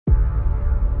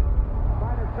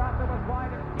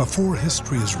Before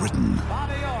history is written,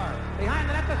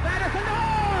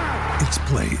 it's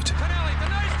played.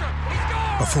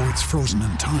 Before it's frozen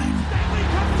in time,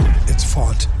 it's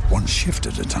fought one shift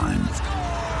at a time.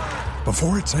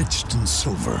 Before it's etched in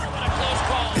silver,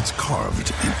 it's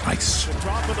carved in ice.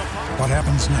 What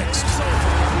happens next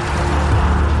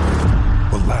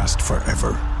will last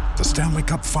forever. The Stanley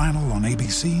Cup Final on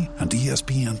ABC and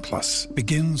ESPN Plus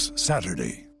begins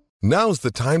Saturday. Now's the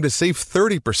time to save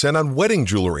 30% on wedding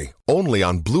jewelry, only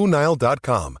on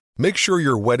BlueNile.com. Make sure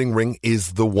your wedding ring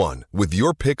is the one with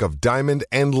your pick of diamond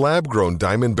and lab-grown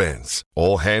diamond bands,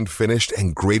 all hand-finished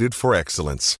and graded for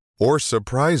excellence. Or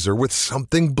surprise her with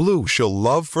something blue she'll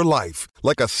love for life,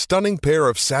 like a stunning pair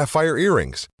of sapphire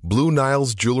earrings. Blue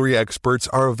Nile's jewelry experts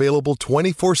are available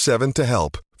 24/7 to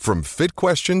help, from fit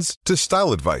questions to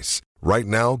style advice. Right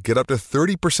now, get up to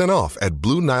 30% off at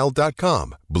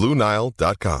BlueNile.com.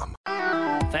 BlueNile.com.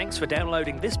 Thanks for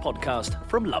downloading this podcast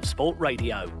from Love Sport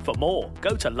Radio. For more,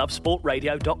 go to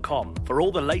lovesportradio.com for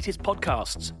all the latest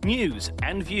podcasts, news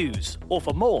and views. Or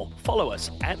for more, follow us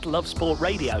at Love Sport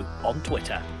Radio on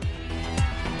Twitter.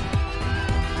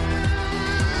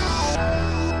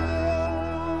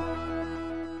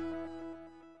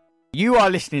 You are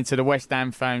listening to the West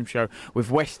Ham Fan Show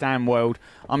with West Ham World.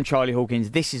 I'm Charlie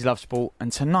Hawkins. This is Love Sport.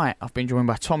 And tonight I've been joined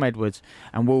by Tom Edwards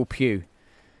and Will Pugh.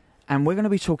 And we're going to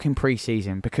be talking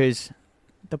pre-season because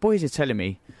the boys are telling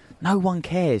me no one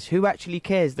cares. Who actually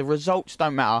cares? The results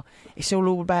don't matter. It's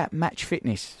all about match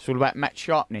fitness. It's all about match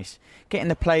sharpness. Getting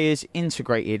the players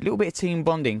integrated. A little bit of team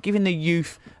bonding. Giving the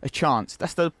youth a chance.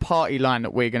 That's the party line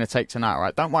that we're going to take tonight,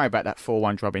 right? Don't worry about that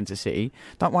 4-1 drop into City.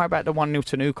 Don't worry about the 1-0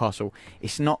 to Newcastle.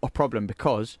 It's not a problem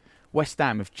because West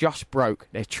Ham have just broke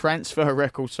their transfer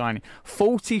record signing.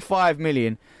 45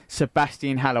 million,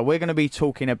 Sebastian Haller. We're going to be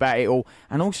talking about it all.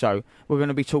 And also, we're going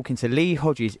to be talking to Lee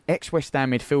Hodges, ex-West Ham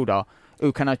midfielder,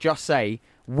 who, can I just say,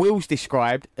 Will's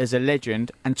described as a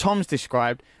legend and Tom's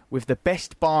described with the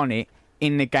best Barnet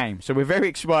in the game. So we're very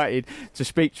excited to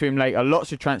speak to him later.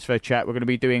 Lots of transfer chat. We're going to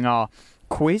be doing our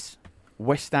quiz,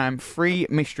 West Ham 3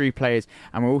 mystery players,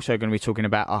 and we're also going to be talking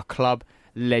about our club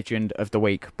legend of the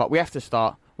week. But we have to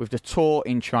start with the tour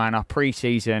in China,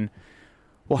 pre-season.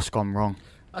 What's gone wrong?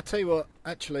 I'll tell you what,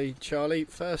 actually, Charlie,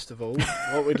 first of all,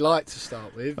 what we'd like to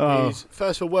start with is,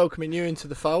 first of all, welcoming you into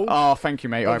the fold. Oh, thank you,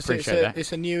 mate. Obviously, I appreciate that.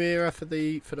 It's a new era for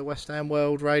the West Ham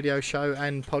World radio show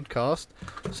and podcast.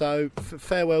 So,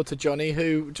 farewell to Johnny,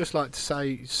 who, just like to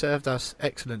say, served us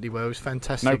excellently well. It was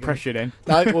fantastic. No pressure then.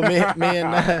 No,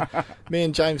 well, me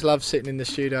and James love sitting in the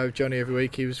studio with Johnny every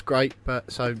week. He was great,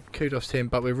 so kudos to him.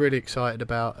 But we're really excited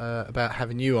about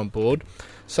having you on board.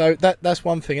 So that's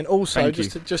one thing, and also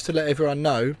just to let everyone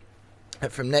know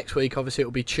that from next week, obviously, it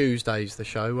will be Tuesdays the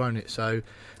show, won't it? So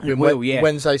it will, yeah.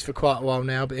 Wednesdays for quite a while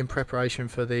now, but in preparation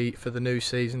for the new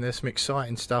season, there's some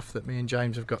exciting stuff that me and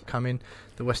James have got coming.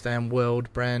 The West Ham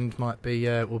World brand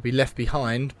will be left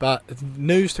behind, but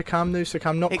news to come.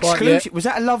 Not quite yet. Was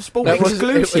that a Love Sport that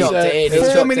exclusive? It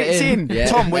was 4 minutes in. Yeah,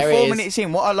 Tom, we're 4 minutes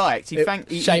in. What I liked, he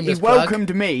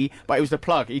welcomed me, but it was the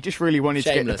plug. He just really wanted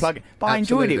to get the plug. But I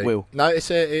enjoyed it, Will. No,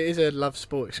 it is a Love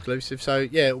Sport exclusive. So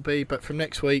yeah, it'll be. But from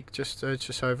next week, just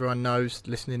so everyone knows,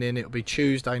 listening in, it'll be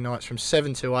Tuesday nights from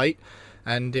 7 to 8.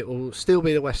 And it will still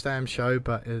be the West Ham show,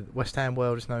 but West Ham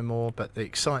World is no more. But the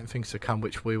exciting things to come,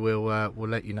 which we will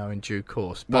let you know in due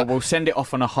course. But we'll send it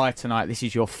off on a high tonight. This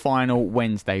is your final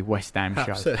Wednesday West Ham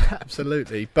show.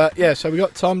 Absolutely. But yeah, so we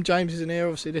got Tom. James is in here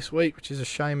obviously this week, which is a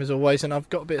shame as always. And I've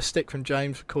got a bit of stick from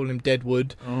James for calling him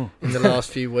Deadwood in the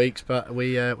last few weeks. But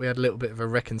we had a little bit of a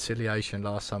reconciliation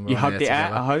last summer. You hugged it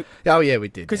out, I hope. Oh yeah, we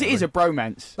did. Because it is a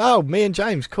bromance. Oh, me and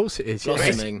James, of course it is.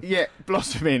 Blossoming. Yeah,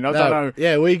 blossoming. I don't know.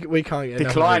 Yeah, we can't get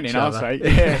declining. I'll say.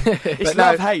 Yeah, it's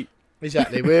love-hate.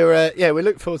 Exactly. We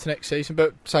look forward to next season.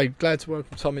 But glad to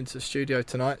welcome Tom into the studio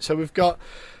tonight. So we've got,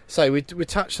 we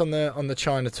touched on the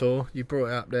China tour. You brought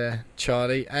it up there,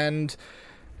 Charlie, and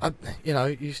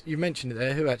you mentioned it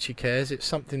there. Who actually cares? It's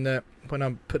something that when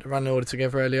I put the running order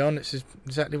together early on, it's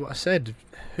exactly what I said.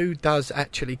 Who does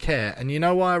actually care? And you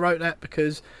know why I wrote that?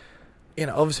 Because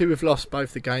obviously we've lost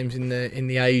both the games in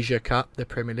the Asia Cup, the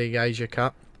Premier League Asia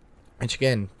Cup. Which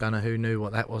again, don't know who knew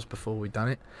what that was before we'd done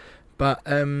it. But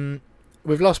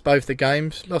we've lost both the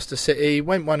games. Lost to City,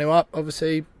 went 1-0 up.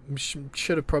 Obviously,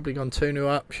 should have probably gone 2-0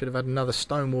 up. Should have had another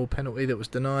Stonewall penalty that was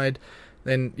denied.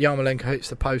 Then Yarmolenko hits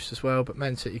the post as well. But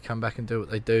Man City come back and do what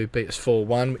they do. Beat us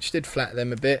 4-1, which did flatter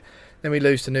them a bit. Then we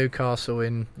lose to Newcastle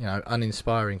in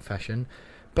uninspiring fashion.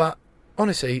 But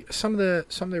honestly, some of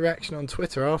the reaction on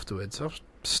Twitter afterwards, I was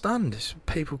stunned. It's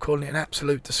people calling it an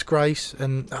absolute disgrace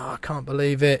and I can't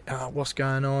believe it, what's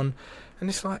going on, and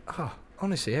it's like,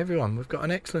 honestly, everyone, we've got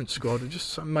an excellent squad. We've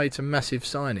just made some massive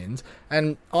signings,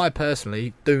 and I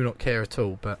personally do not care at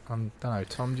all. But I don't know,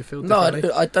 Tom, do you feel differently?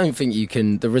 No, I don't think you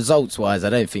can. The results-wise, I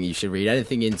don't think you should read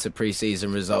anything into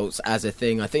pre-season results as a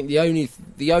thing. I think the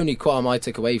only qualm I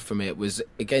took away from it was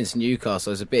against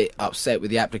Newcastle. I was a bit upset with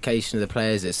the application of the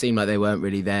players. It seemed like they weren't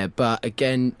really there. But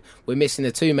again, we're missing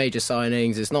the two major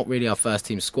signings. It's not really our first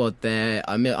team squad there.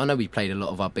 I mean, I know we played a lot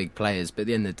of our big players, but at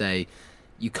the end of the day,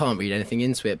 you can't read anything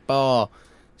into it, bar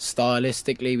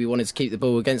stylistically we wanted to keep the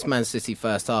ball against Man City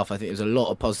first half. I think there was a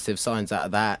lot of positive signs out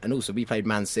of that, and also we played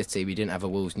Man City, we didn't have a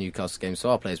Wolves Newcastle game,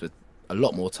 so our players were a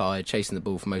lot more tired chasing the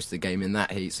ball for most of the game in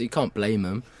that heat, so you can't blame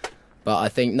them. But I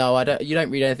think you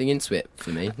don't read anything into it for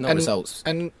me, not results.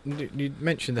 And you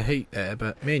mentioned the heat there,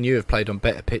 but me and you have played on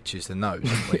better pitches than those,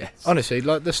 haven't we? Yes. Honestly,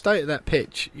 like the state of that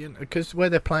pitch, because where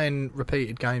they're playing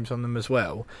repeated games on them as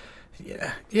well.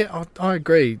 Yeah, I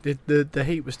agree. The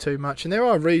heat was too much, and there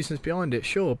are reasons behind it,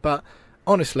 sure. But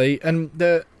honestly, and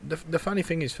the funny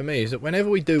thing is for me is that whenever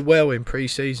we do well in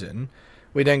pre-season,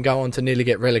 we then go on to nearly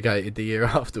get relegated the year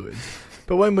afterwards.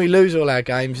 But when we lose all our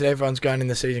games and everyone's going in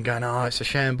the season going, oh, it's a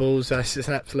shambles, it's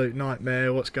an absolute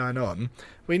nightmare, what's going on?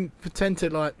 We tend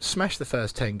to smash the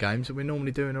first 10 games and we're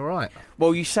normally doing all right.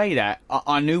 Well, you say that.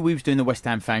 I knew we was doing the West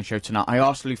Ham fan show tonight. I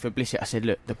asked Luther Blissett, I said,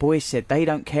 look, the boys said they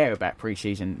don't care about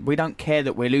pre-season. We don't care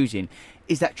that we're losing.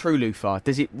 Is that true, Luther?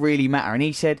 Does it really matter? And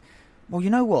he said, well, you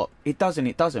know what? It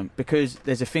doesn't, because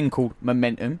there's a thing called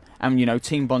momentum and,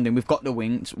 team bonding. We've got the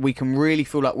wings. We can really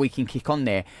feel like we can kick on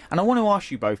there. And I want to ask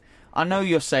you both, I know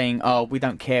you're saying, oh, we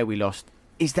don't care we lost.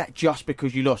 Is that just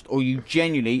because you lost? Or you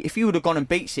genuinely, if you would have gone and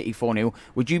beat City 4-0,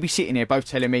 would you be sitting here both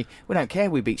telling me, we don't care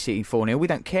we beat City 4-0, we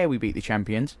don't care we beat the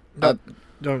champions?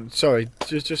 Sorry,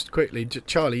 just quickly,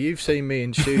 Charlie, you've seen me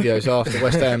in studios after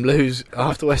West Ham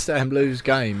lose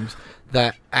games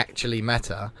that actually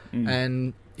matter.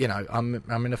 And,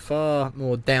 I'm in a far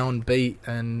more downbeat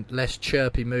and less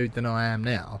chirpy mood than I am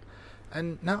now.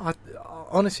 And no,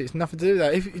 honestly, it's nothing to do with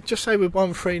that. If just say we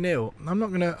won 3-0, I'm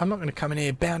not gonna come in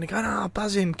here bound and go,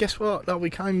 buzzing. Guess what? We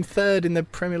came third in the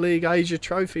Premier League Asia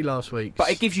Trophy last week. But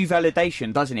it gives you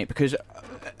validation, doesn't it? Because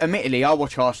admittedly, I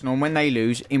watch Arsenal, and when they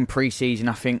lose in pre-season,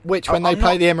 I think when they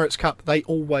play the Emirates Cup, they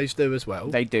always do as well.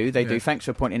 They do. Thanks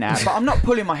for pointing it out. But I'm not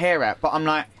pulling my hair out. But I'm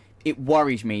like, it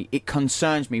worries me. It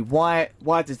concerns me. Why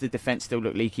does the defence still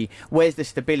look leaky? Where's the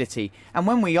stability? And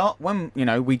when we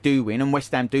do win, and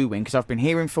West Ham do win, because I've been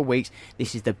hearing for weeks,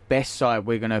 this is the best side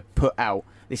we're going to put out.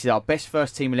 This is our best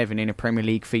first team 11 in the Premier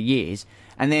League for years.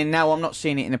 And then now I'm not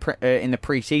seeing it in the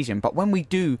pre-season. But when we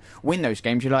do win those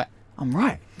games, you're like, I'm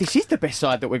right. This is the best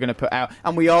side that we're going to put out,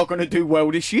 and we are going to do well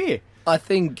this year. I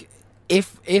think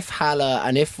if Haller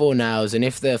and if Fornals and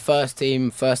if the first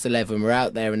team, first 11 were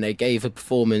out there and they gave a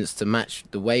performance to match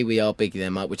the way we are bigging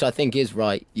them up, which I think is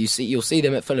right, you'll see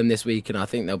them at Fulham this week, and I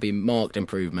think there'll be marked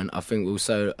improvement. I think we'll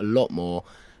show a lot more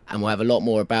and we'll have a lot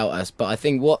more about us. But I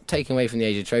think taking away from the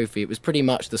Asia Trophy, it was pretty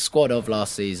much the squad of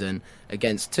last season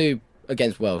against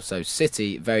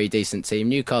City, very decent team.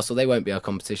 Newcastle, they won't be our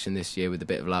competition this year with a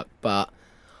bit of luck, but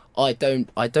I don't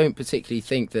particularly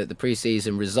think that the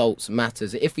pre-season results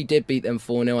matters. If we did beat them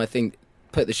 4-0, I think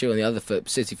put the shoe on the other foot,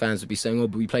 City fans would be saying,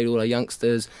 but we played all our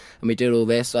youngsters and we did all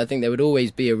this. So I think there would always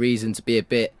be a reason to be a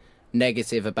bit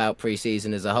negative about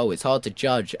pre-season as a whole. It's hard to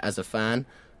judge as a fan,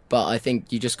 but I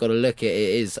think you just got to look at it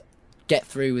is get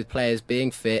through with players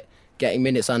being fit, getting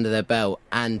minutes under their belt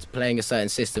and playing a certain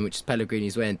system, which is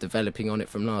Pellegrini's way, and developing on it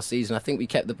from last season. I think we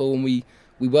kept the ball and we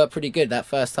were pretty good that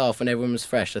first half when everyone was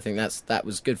fresh. I think that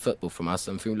was good football from us,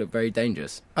 and I think we looked very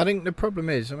dangerous. I think the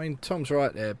problem is, Tom's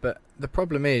right there, but the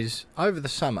problem is, over the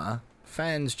summer,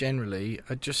 fans generally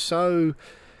are just so,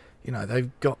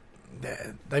 they've got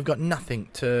nothing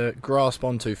to grasp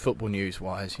onto football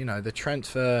news-wise. The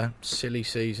transfer silly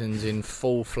season's in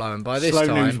full flow, and by this Slow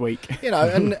time, news week.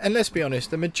 and let's be honest,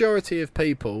 the majority of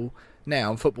people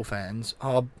now, football fans,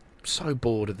 are so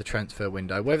bored of the transfer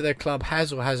window. Whether their club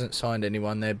has or hasn't signed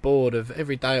anyone, they're bored of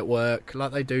every day at work,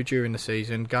 like they do during the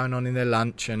season, going on in their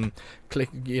lunch and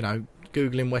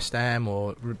Googling West Ham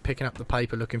or picking up the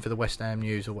paper looking for the West Ham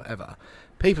news or whatever.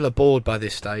 People are bored by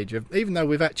this stage. Even though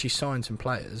we've actually signed some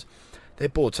players, they're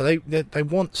bored. So they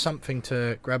want something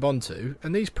to grab onto,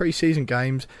 and these pre-season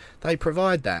games, they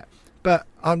provide that. But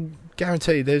I'm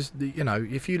guaranteed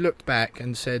if you looked back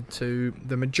and said to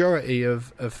the majority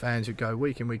of fans who go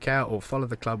week in, week out or follow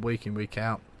the club week in, week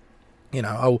out,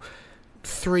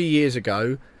 3 years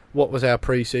ago, what was our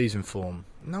pre-season form?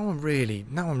 No one really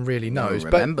knows.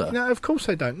 Remember. But of course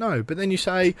they don't know. But then you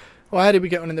say, well, how did we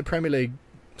get on in the Premier League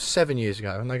 7 years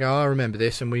ago? And they go, I remember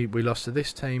this, and we lost to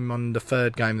this team on the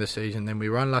third game of the season, then we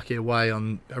were unlucky away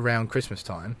on around Christmas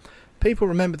time. people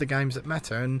remember the games that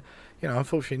matter, and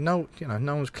unfortunately, no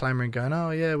one's clamouring, going,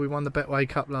 "Oh yeah, we won the Betway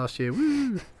Cup last year."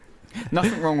 Woo!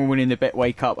 Nothing wrong with winning the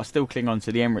Betway Cup. I still cling on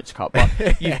to the Emirates Cup.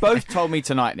 But you've both told me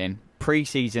tonight then,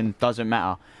 pre-season doesn't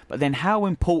matter. But then how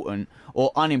important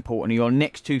or unimportant are your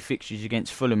next two fixtures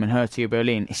against Fulham and Hertha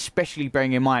Berlin, especially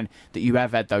bearing in mind that you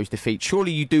have had those defeats?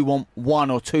 Surely you do want 1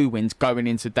 or 2 wins going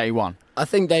into day one. I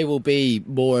think they will be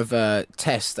more of a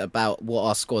test about what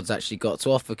our squad's actually got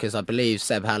to offer, because I believe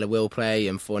Seb Haller will play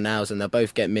and Fornals, and they'll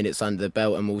both get minutes under the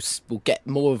belt, and we'll get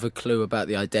more of a clue about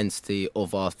the identity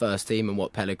of our first team and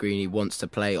what Pellegrini wants to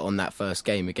play on that first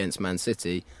game against Man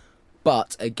City.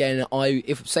 But again,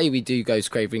 if say we do go to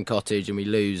Craven Cottage and we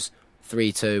lose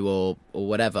 3-2 or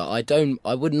whatever,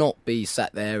 I would not be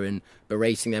sat there and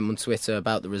berating them on Twitter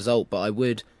about the result, but I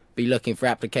would be looking for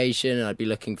application, and I'd be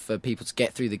looking for people to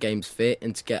get through the games fit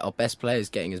and to get our best players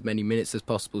getting as many minutes as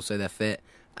possible so they're fit.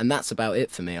 And that's about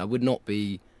it for me. I wouldn't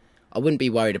be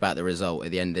worried about the result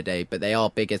at the end of the day, but they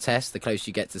are bigger tests. The closer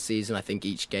you get to the season, I think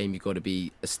each game you've got to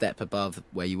be a step above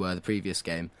where you were the previous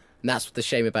game. And that's the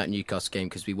shame about Newcastle game,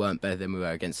 because we weren't better than we were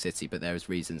against City, but there is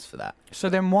reasons for that. So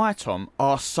then why, Tom,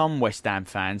 are some West Ham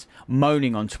fans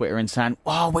moaning on Twitter and saying,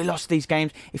 "Oh, we lost these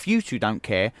games"? If you two don't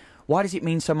care, why does it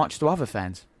mean so much to other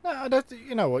fans? No, I don't.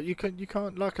 You know what? You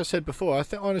can't. Like I said before,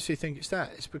 I honestly think it's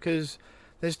that. It's because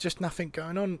there's just nothing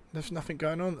going on. There's nothing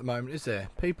going on at the moment, is there?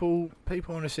 People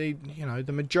honestly,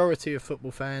 the majority of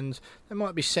football fans, they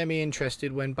might be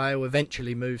semi-interested when Bale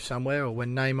eventually moves somewhere, or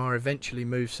when Neymar eventually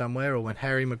moves somewhere, or when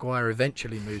Harry Maguire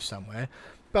eventually moves somewhere.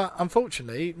 But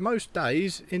unfortunately, most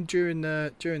days during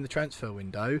the transfer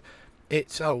window,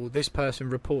 it's this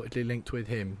person reportedly linked with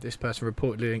him, this person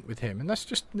reportedly linked with him, and that's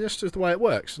just the way it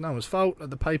works. No one's fault.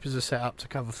 The papers are set up to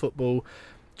cover football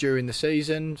during the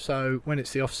season, so when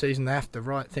it's the off season, they have to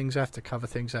write things, have to cover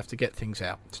things, have to get things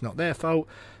out. It's not their fault,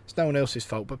 it's no one else's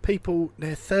fault, but people,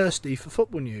 they're thirsty for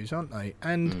football news, aren't they?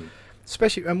 And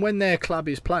especially when their club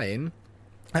is playing,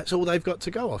 that's all they've got to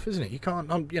go off, isn't it? You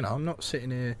can't, I'm not sitting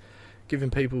here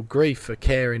giving people grief for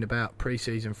caring about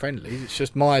pre-season friendlies. It's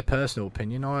just my personal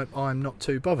opinion. I'm not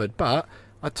too bothered, but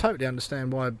I totally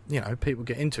understand why people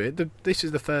get into it. This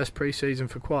is the first pre-season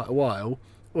for quite a while.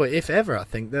 Well, if ever, I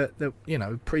think that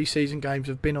pre-season games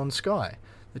have been on Sky.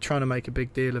 They're trying to make a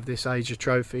big deal of this Asia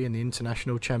Trophy and the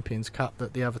International Champions Cup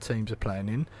that the other teams are playing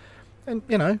in.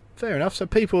 And, fair enough. So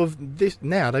people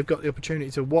now they've got the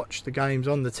opportunity to watch the games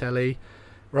on the telly,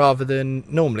 rather than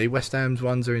normally West Ham's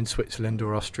ones are in Switzerland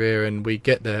or Austria, and we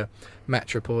get the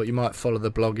match report. You might follow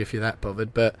the blog if you're that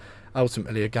bothered, but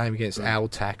ultimately a game against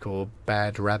Al-Tak or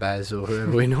Bad Rabaz or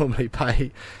whoever we normally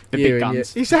pay the big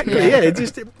guns. Exactly, yeah. It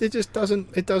just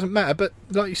doesn't matter. But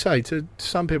like you say, to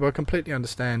some people, I completely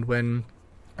understand when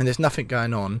there's nothing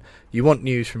going on, you want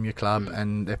news from your club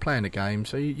and they're playing a game,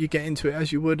 so you get into it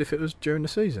as you would if it was during the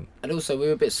season. And also, we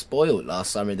were a bit spoiled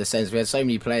last summer in the sense we had so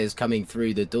many players coming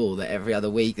through the door that every other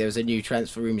week there was a new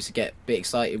transfer rumour to get a bit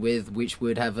excited with, which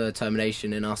would have a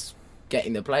termination in us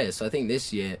getting the players. So I think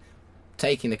this year,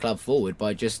 taking the club forward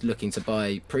by just looking to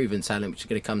buy proven talent which is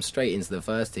going to come straight into the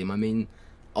first team. I mean,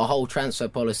 our whole transfer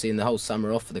policy and the whole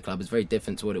summer off for the club is very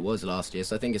different to what it was last year,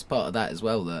 so I think it's part of that as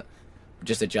well, that we're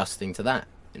just adjusting to that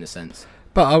in a sense.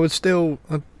 But I would still,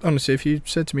 honestly, if you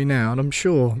said to me now, and I'm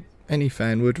sure any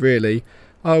fan would really,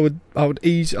 I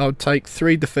would take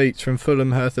 3 defeats from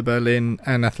Fulham, Hertha Berlin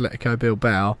and Atletico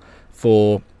Bilbao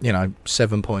for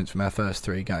 7 points from our first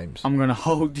 3 games. I'm going to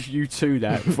hold you to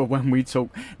that for when we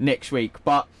talk next week.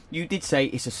 But you did say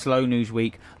it's a slow news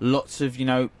week. Lots of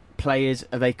players,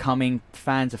 are they coming?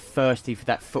 Fans are thirsty for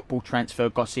that football transfer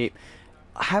gossip.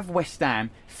 Have West Ham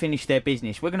finished their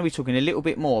business? We're going to be talking a little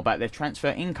bit more about their transfer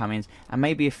incomings and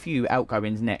maybe a few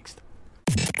outgoings next.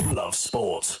 Love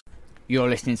Sport. You're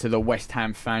listening to the West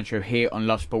Ham Fan Show here on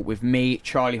Love Sport with me,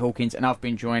 Charlie Hawkins, and I've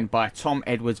been joined by Tom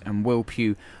Edwards and Will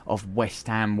Pugh of West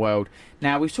Ham World.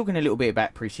 Now, we're talking a little bit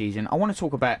about pre-season. I want to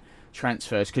talk about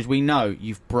transfers because we know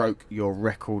you've broke your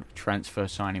record transfer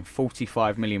signing,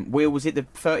 45 million. Will, was it the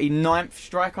 39th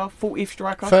striker, 40th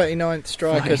striker? 39th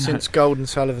striker since Golden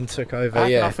Sullivan took over,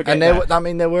 yeah. And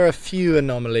there were a few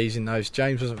anomalies in those.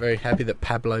 James wasn't very happy that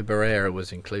Pablo Barrera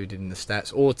was included in the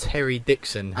stats, or Terry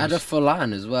Dixon. And a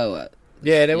Forlan as well.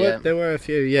 Yeah, there were a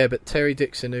few, but Terry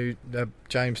Dixon, who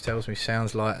James tells me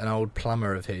sounds like an old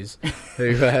plumber of his,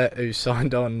 who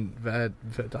signed on,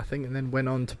 I think, and then went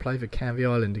on to play for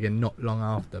Canvey Island again not long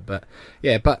after. But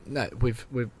no, we've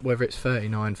whether it's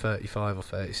 39, 35 or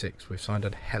 36, we've signed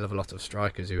a hell of a lot of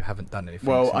strikers who haven't done anything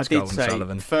since Golden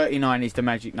Sullivan. 39 is the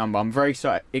magic number. I'm very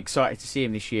excited to see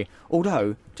him this year.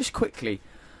 Although, just quickly,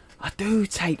 I do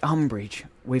take umbrage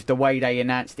with the way they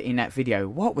announced it in that video.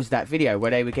 What was that video where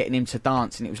they were getting him to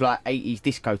dance and it was like 80s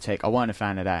discotheque? I weren't a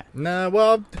fan of that. No,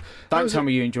 well... Don't tell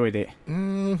me you enjoyed it.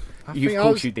 Of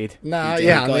course you did. No, You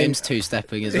yeah, got him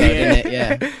two-stepping as well, didn't it?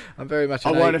 Yeah. I'm very much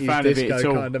I an weren't a 80s fan of it disco at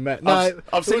all. kind of man. No,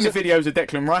 I've seen the videos of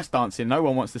Declan Rice dancing. No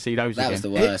one wants to see those That again. was the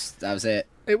worst. That was it.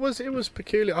 It was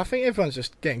peculiar. I think everyone's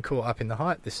just getting caught up in the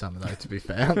hype this summer, though, to be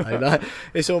fair, aren't they? Like,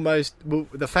 it's almost... Well,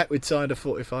 the fact we'd signed a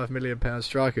 £45 million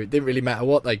striker, it didn't really matter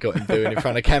what they got him doing in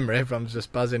front of camera. Everyone's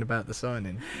just buzzing about the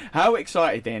signing. How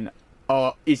excited, then,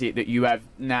 is it that you have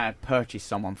now purchased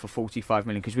someone for 45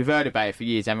 million? Because we've heard about it for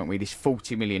years, haven't we? This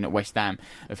 40 million that West Ham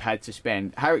have had to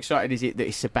spend. How excited is it that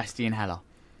it's Sebastian Haller?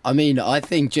 I mean, I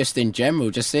think just in general,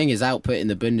 just seeing his output in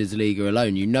the Bundesliga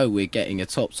alone, you know we're getting a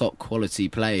top quality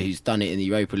player who's done it in the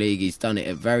Europa League. He's done it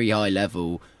at very high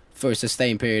level for a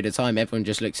sustained period of time. Everyone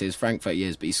just looks at his Frankfurt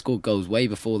years, but he scored goals way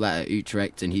before that at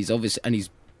Utrecht, and he's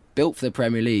built for the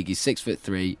Premier League. He's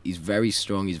 6'3". He's very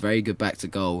strong. He's very good back to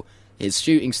goal. His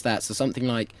shooting stats are something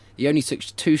like he only took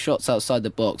 2 shots outside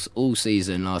the box all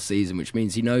season last season, which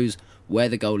means he knows where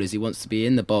the goal is. He wants to be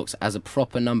in the box as a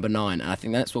proper number 9, and I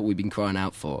think that's what we've been crying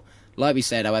out for. Like we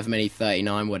said, however many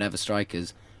 39 whatever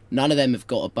strikers, none of them have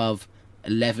got above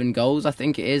 11 goals, I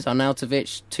think it is,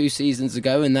 Arnautovic 2 seasons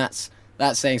ago, and that's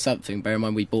saying something. Bear in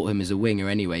mind we bought him as a winger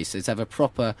anyway, so to have a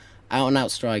proper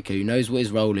out-and-out striker who knows what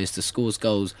his role is to score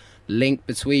goals, link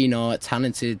between our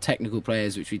talented technical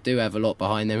players, which we do have a lot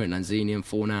behind them in Lanzini and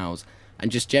Fornals,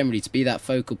 and just generally to be that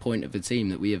focal point of the team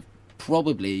that we have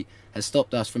probably has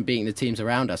stopped us from beating the teams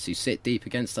around us who sit deep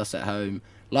against us at home,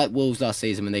 like Wolves last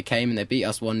season when they came and they beat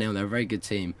us 1-0. They're a very good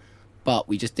team, but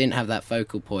we just didn't have that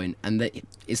focal point, and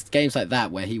it's games like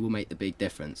that where he will make the big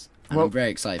difference, and I'm very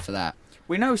excited for that.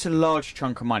 We know it's a large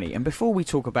chunk of money, and before we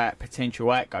talk about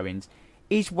potential outgoings,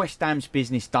 is West Ham's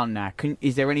business done now?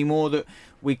 Is there any more that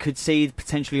we could see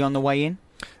potentially on the way in?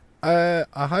 I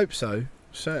hope so.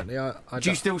 Certainly. Do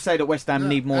you still say that West Ham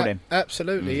need more then?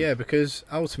 Absolutely, yeah, because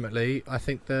ultimately I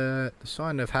think the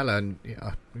sign of Haller, and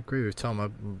I agree with Tom,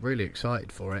 I'm really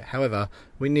excited for it. However,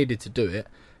 we needed to do it.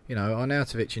 You know,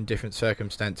 Arnautovic in different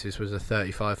circumstances was a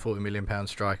 £35-40 million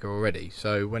striker already.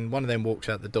 So when one of them walks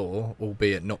out the door,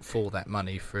 albeit not for that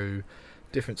money through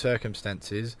different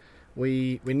circumstances,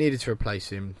 we needed to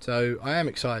replace him. So I am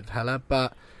excited for Haller,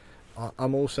 but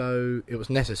I'm also... It was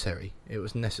necessary. It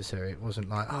wasn't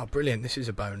like, oh, brilliant, this is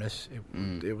a bonus.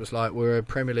 It was like, we're a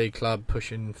Premier League club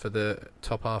pushing for the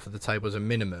top half of the table as a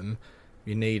minimum.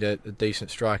 You need a decent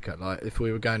striker. Like, if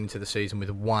we were going into the season with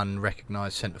one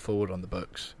recognised centre-forward on the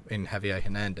books in Javier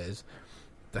Hernandez,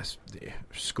 that's the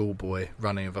schoolboy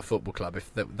running of a football club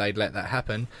if they'd let that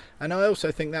happen. And I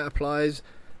also think that applies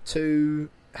to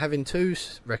having 2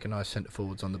 recognised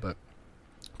centre-forwards on the book.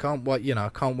 Can't wait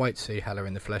to see Haller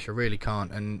in the flesh. I really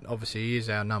can't. And obviously he is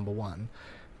our number 1.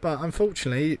 But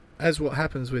unfortunately, as what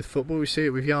happens with football, we see it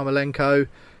with Yarmolenko,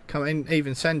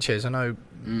 even Sanchez. I know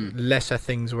lesser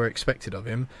things were expected of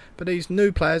him, but these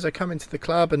new players are coming to the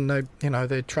club and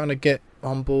they're trying to get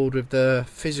on board with the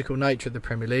physical nature of the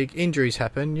Premier League. Injuries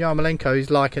happen. Yarmolenko is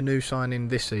like a new signing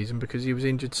this season because he was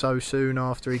injured so soon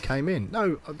after he came in.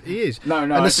 No, he is. No.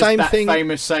 And the it's same that thing.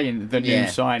 Famous saying, the new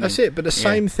signing. That's it. But the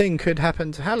same thing could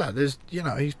happen to Haller.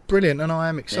 He's brilliant, and I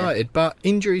am excited. But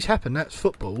injuries happen. That's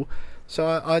football. So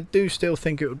I do still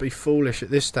think it would be foolish at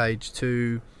this stage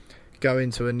to go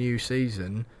into a new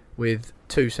season with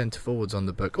 2 centre-forwards on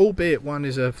the book, albeit one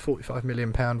is a £45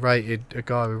 million rated, a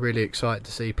guy we're really excited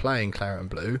to see playing Claret and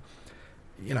Blue.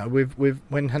 You know,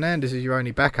 when Hernandez is your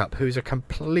only backup, who's a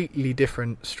completely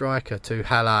different striker to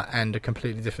Haller and a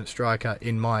completely different striker,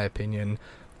 in my opinion,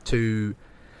 to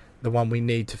the one we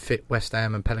need to fit West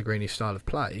Ham and Pellegrini's style of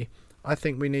play, I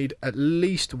think we need at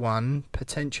least 1,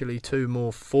 potentially 2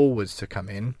 more forwards to come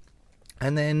in,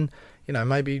 and then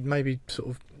maybe sort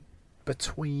of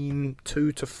between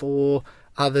 2 to 4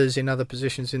 others in other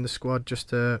positions in the squad just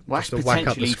to whack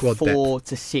up the squad 4 depth.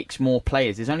 to 6 more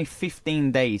players. There's only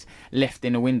 15 days left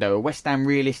in the window. Are West Ham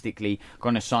realistically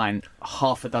going to sign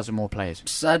half a dozen more players?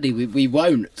 Sadly, we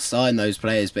won't sign those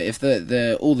players, but if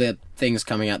all the things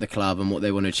coming out the club and what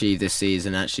they want to achieve this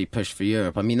season actually push for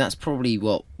Europe, I mean, that's probably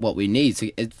what we need.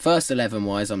 First 11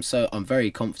 wise, I'm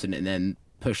very confident in them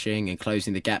pushing and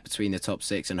closing the gap between the top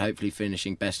 6 and hopefully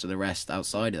finishing best of the rest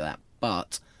outside of that.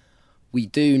 But we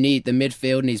do need the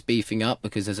midfield needs beefing up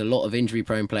because there's a lot of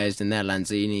injury-prone players in there.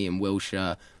 Lanzini and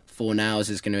Wilshere. Fornals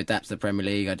is going to adapt to the Premier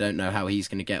League. I don't know how he's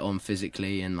going to get on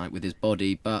physically and with his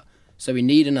body. But so we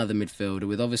need another midfielder.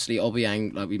 With obviously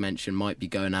Obiang, like we mentioned, might be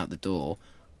going out the door.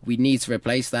 We need to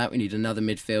replace that. We need another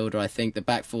midfielder. I think the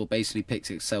back four basically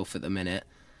picks itself at the minute.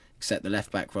 accept the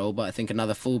left back role, but I think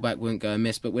another fullback wouldn't go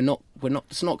amiss. But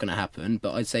it's not going to happen.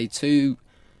 But I'd say 2,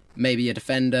 maybe a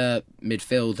defender,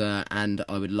 midfielder, and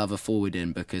I would love a forward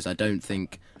in, because I don't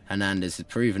think Hernandez has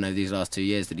proven over these last 2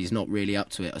 years that he's not really up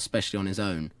to it, especially on his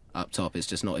own up top. It's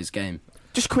just not his game.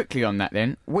 Just quickly on that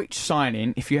then, which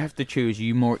signing, if you have to choose, are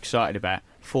you more excited about,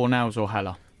 Fornals or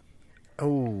Haller?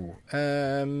 Oh,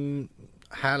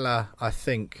 Haller, I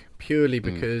think, purely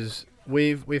because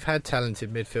we've had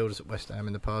talented midfielders at West Ham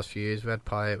in the past few years. We've had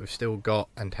Payet, we've still got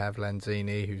and have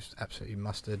Lanzini, who's absolutely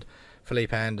mustard.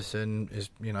 Felipe Anderson has,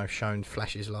 shown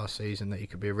flashes last season that he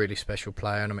could be a really special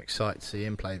player, and I'm excited to see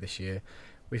him play this year.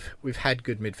 We've had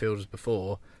good midfielders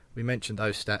before. We mentioned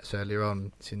those stats earlier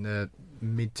on. It's in the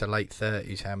mid to late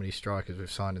 30s how many strikers we've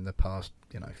signed in the past,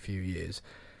 few years.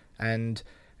 And,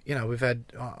 we've had...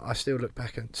 I still look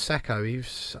back at Sacco. He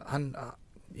was...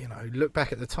 look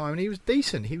back at the time and he was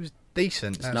decent.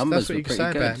 That's what you can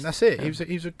say about him. That's it. Yeah.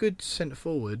 He was a good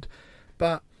centre-forward.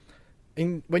 But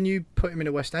when you put him in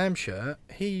a West Ham shirt,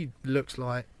 he looks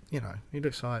like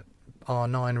R9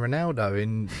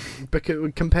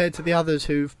 Ronaldo compared to the others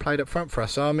who've played up front for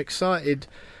us. So I'm excited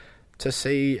to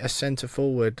see a centre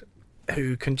forward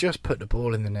who can just put the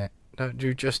ball in the net.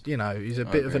 He's a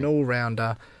bit of an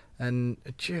all-rounder and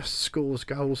just scores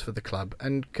goals for the club.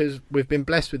 And because we've been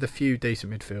blessed with a few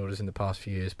decent midfielders in the past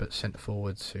few years, but centre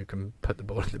forwards who can put the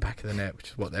ball in the back of the net, which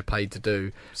is what they're paid to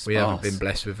do, we haven't been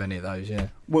blessed with any of those. Yeah.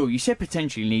 Well, you said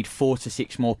potentially need 4 to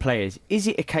 6 more players. Is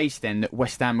it a case then that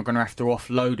West Ham are going to have to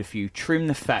offload a few, trim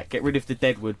the fat, get rid of the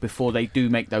deadwood before they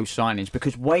do make those signings?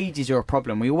 Because wages are a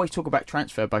problem. We always talk about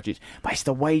transfer budgets, but it's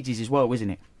the wages as well, isn't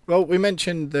it? Well, we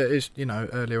mentioned that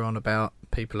earlier on about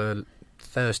people are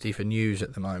thirsty for news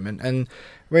at the moment, and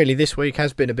really this week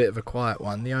has been a bit of a quiet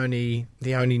one. The only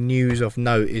news of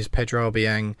note is Pedro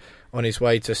Obiang on his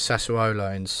way to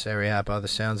Sassuolo in Serie A. By the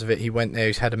sounds of it, he went there,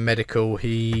 he's had a medical,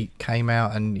 he came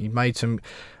out and he made some,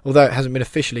 although it hasn't been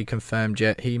officially confirmed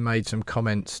yet, he made some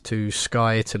comments to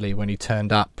Sky Italy when he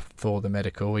turned up for the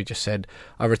medical. He just said,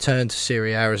 I returned to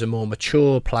Serie A as a more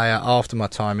mature player after my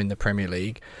time in the Premier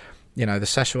League. The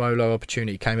Sassuolo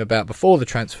opportunity came about before the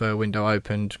transfer window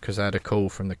opened because they had a call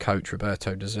from the coach,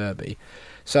 Roberto De Zerbi.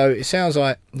 So it sounds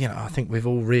like, I think we've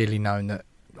all really known that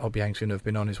Obiang's going to have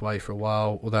been on his way for a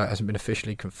while, although it hasn't been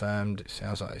officially confirmed. It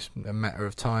sounds like it's a matter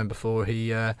of time before he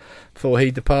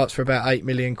departs for about £8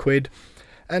 million.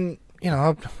 And,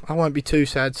 I won't be too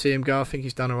sad to see him go. I think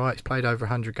he's done all right. He's played over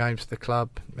 100 games for the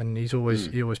club, and he always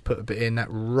put a bit in. That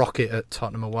rocket at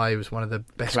Tottenham away was one of the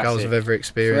best goals I've ever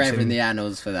experienced. Forever in the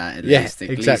annals for that, at least.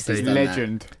 Exactly.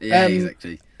 Legend. Yeah,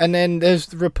 exactly. And then there's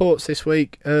the reports this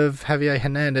week of Javier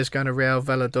Hernandez going to Real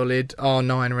Valladolid.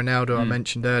 R9 Ronaldo, I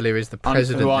mentioned earlier, is the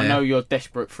president there. I know you're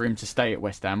desperate for him to stay at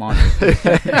West Ham, aren't you?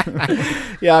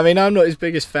 Yeah, I mean, I'm not his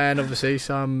biggest fan, obviously,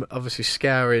 so I'm obviously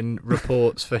scouring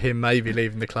reports for him maybe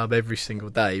leaving the club every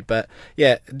single day. But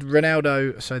yeah,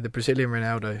 Ronaldo, so the Brazilian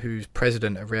Ronaldo, who's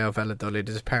president of Real Valladolid,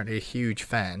 is apparently a huge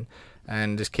fan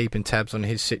and is keeping tabs on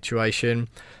his situation.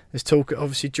 There's talk,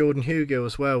 obviously, Jordan Hugill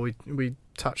as well. We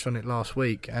touched on it last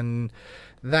week, and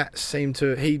that seemed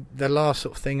to the last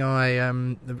sort of thing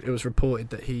it was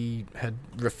reported that he had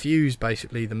refused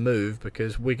basically the move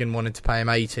because Wigan wanted to pay him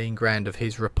 18 grand of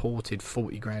his reported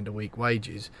 40 grand a week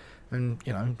wages. And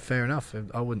fair enough,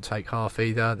 I wouldn't take half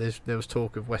either. There was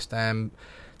talk of West Ham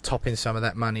topping some of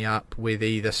that money up with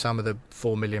either some of the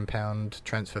 £4 million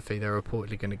transfer fee they're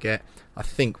reportedly going to get. I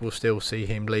think we'll still see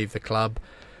him leave the club.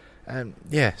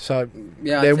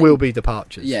 There will be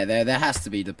departures. Yeah, there has to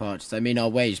be departures. I mean, our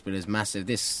wage bill is massive.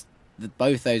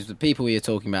 The people we were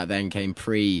talking about then came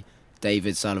pre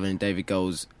David Sullivan and David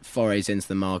Gold's forays into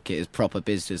the market as proper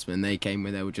businessmen. They came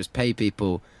where they would just pay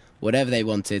people whatever they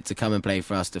wanted to come and play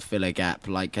for us to fill a gap.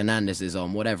 Like Hernandez is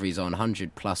on, whatever he's on,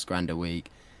 100 plus grand a week.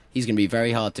 He's going to be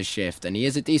very hard to shift, and he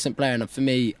is a decent player. And for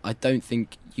me, I don't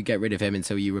think you get rid of him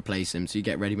until you replace him. So you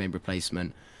get ready-made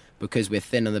replacement. Because we're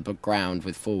thin on the ground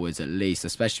with forwards, at least,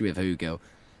 especially with Hugill.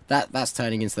 That's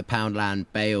turning into the Poundland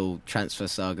Bale transfer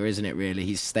saga, isn't it, really?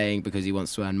 He's staying because he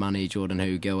wants to earn money, Jordan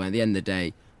Hugill. And at the end of the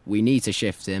day, we need to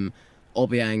shift him.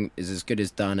 Obiang is as good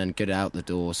as done and good out the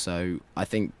door. So I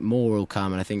think more will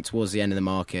come. And I think towards the end of the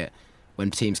market, when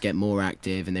teams get more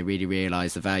active and they really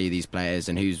realise the value of these players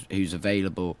and who's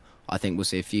available, I think we'll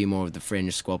see a few more of the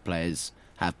fringe squad players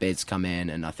have bids come in,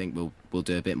 and I think we'll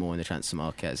do a bit more in the transfer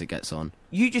market as it gets on.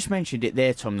 You just mentioned it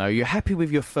there, Tom, though. You're happy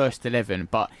with your first 11,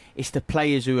 but it's the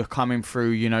players who are coming through,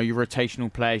 your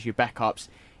rotational players, your backups.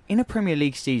 In a Premier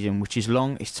League season, which is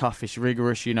long, it's tough, it's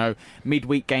rigorous,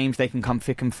 midweek games, they can come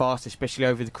thick and fast, especially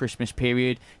over the Christmas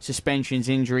period, suspensions,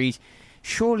 injuries.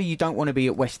 surely you don't want to be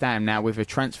at West Ham now with a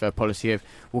transfer policy of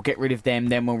we'll get rid of them,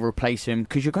 then we'll replace them,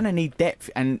 because you're going to need depth.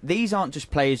 And these aren't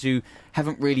just players who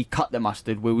haven't really cut the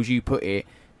mustard, Will, as you put it.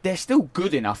 They're still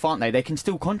good enough, aren't they? They can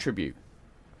still contribute.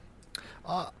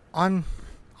 I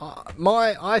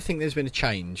think there's been a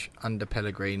change under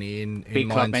Pellegrini in Big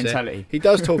mindset. club mentality. He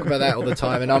does talk about that all the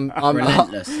time, and I'm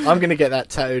Relentless. I'm going to get that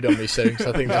tattooed on me soon, because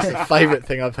I think that's the favourite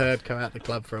thing I've heard come out of the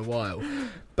club for a while.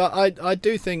 But I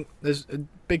do think there's a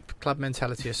big club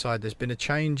mentality aside. There's been a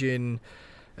change in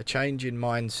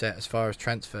mindset as far as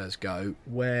transfers go,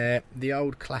 where the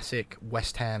old classic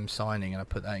West Ham signing, and I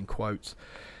put that in quotes,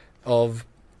 of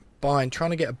trying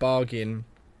to get a bargain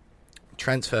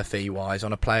transfer fee wise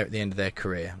on a player at the end of their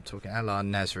career. I'm talking a la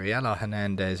Nasri, a la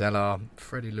Hernandez, a la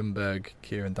Freddie Ljungberg,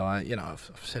 Kieran Dyer. You know,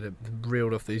 I've said it,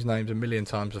 reeled off these names a million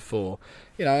times before.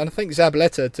 You know, and I think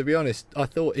Zabaleta, to be honest, I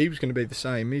thought he was going to be the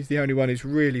same. He's the only one who's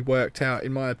really worked out,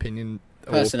 in my opinion.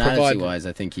 Personality-wise,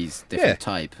 I think he's different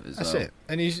type as well. That's it.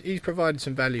 And he's provided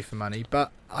some value for money.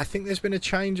 But I think there's been a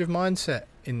change of mindset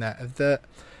in that.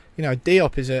 You know,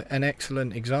 Diop is an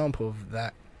excellent example of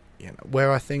that. You know,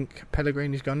 where I think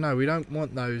Pellegrini's gone, no, we don't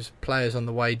want those players on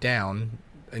the way down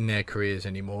in their careers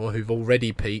anymore who've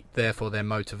already peaked, therefore their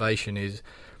motivation is,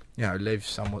 you know, leaves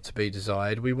somewhat to be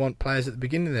desired. We want players at the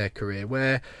beginning of their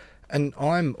career and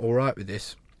I'm all right with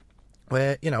this,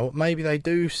 where, you know, maybe they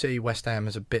do see West Ham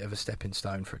as a bit of a stepping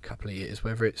stone for a couple of years,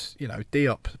 whether it's, you know,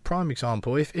 Diop, prime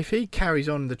example. If he carries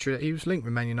on he was linked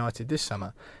with Man United this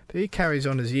summer, but he carries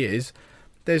on as he is,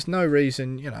 there's no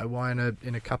reason, you know, why in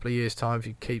a couple of years' time, if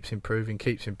he keeps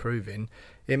improving,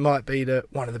 it might be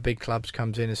that one of the big clubs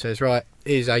comes in and says, right,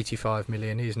 here's 85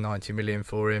 million, here's 90 million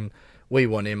for him, we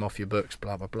want him off your books,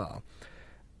 blah, blah, blah.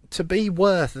 To be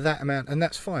worth that amount, and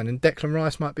that's fine. And Declan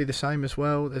Rice might be the same as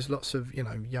well. There's lots of, you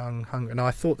know, young, hungry, and I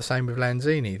thought the same with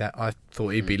Lanzini, that I thought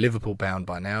he'd be Liverpool bound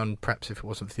by now, and perhaps if it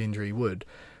wasn't for the injury, he would.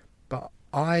 But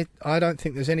I don't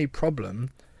think there's any problem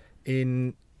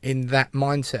in that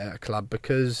mindset at a club,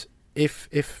 because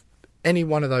if any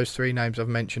one of those three names I've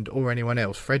mentioned, or anyone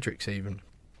else, Fredericks even,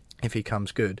 if he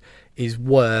comes good, is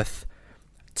worth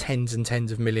tens and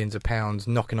tens of millions of pounds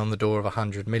knocking on the door of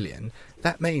 100 million,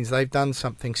 that means they've done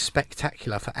something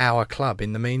spectacular for our club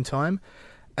in the meantime.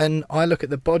 And I look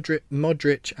at the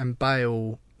Modric and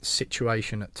Bale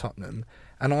situation at Tottenham,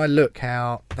 and I look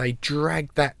how they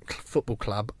dragged that football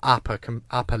club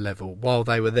upper level while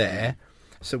they were there,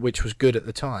 so which was good at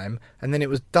the time, and then it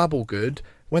was double good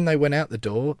when they went out the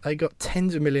door. They got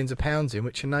tens of millions of pounds in,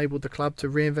 which enabled the club to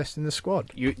reinvest in the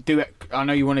squad. You do. I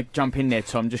know you want to jump in there,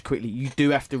 Tom. Just quickly, you do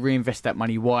have to reinvest that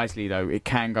money wisely, though. It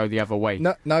can go the other way.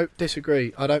 No,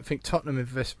 disagree. I don't think Tottenham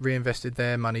reinvested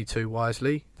their money too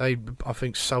wisely. I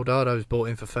think Soldado was bought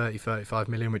in for 35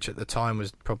 million, which at the time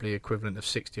was probably equivalent of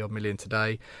 60 odd million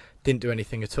today. Didn't do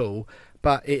anything at all,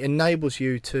 but it enables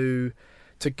you to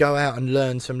go out and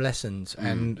learn some lessons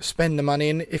and spend the money.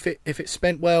 And if it's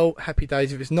spent well, happy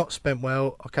days. If it's not spent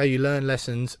well, okay, you learn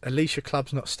lessons. At least your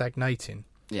club's not stagnating.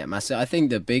 Yeah, massive. I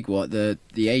think the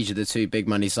age of the two big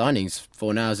money signings,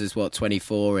 Fornals is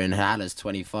 24 and Haller's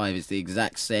 25. It's the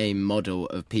exact same model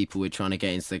of people we're trying to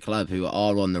get into the club who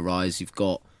are on the rise. You've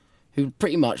got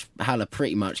Haller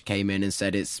pretty much came in and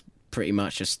said it's pretty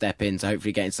much a step in to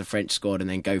hopefully get into the French squad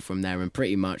and then go from there, and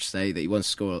pretty much say that he wants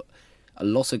to score a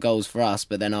lot of goals for us,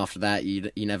 but then after that, you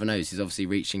never know. He's obviously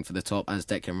reaching for the top, as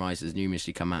Declan Rice has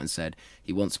numerously come out and said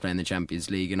he wants to play in the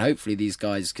Champions League, and hopefully these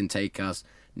guys can take us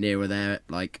nearer there,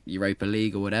 like Europa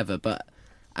League or whatever. But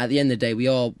at the end of the day, we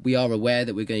are aware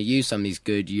that we're going to use some of these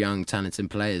good, young, talented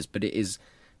players, but it is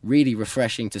really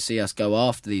refreshing to see us go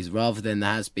after these, rather than the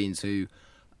has-beens who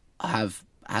have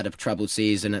had a troubled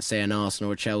season at, say, an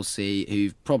Arsenal or Chelsea,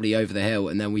 who've probably over the hill,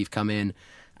 and then we've come in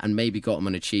and maybe got them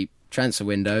on a cheap transfer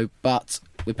window, but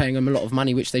we're paying them a lot of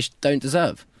money which they don't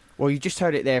deserve. Well, you just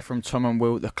heard it there from Tom and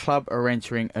Will. The club are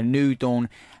entering a new dawn,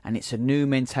 and it's a new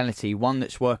mentality, one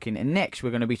that's working. And next, we're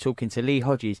going to be talking to Lee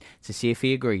Hodges to see if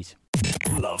he agrees.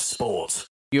 Love Sport.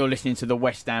 You're listening to the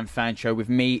West Ham Fan Show with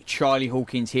me, Charlie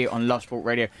Hawkins, here on Love Sport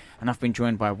Radio, and I've been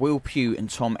joined by Will Pugh and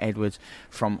Tom Edwards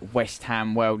from West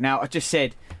Ham World. Now, I just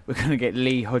said we're going to get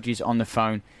Lee Hodges on the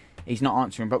phone. He's not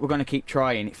answering, but we're going to keep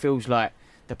trying. It feels like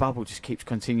the bubble just keeps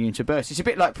continuing to burst. It's a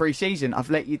bit like pre-season. I've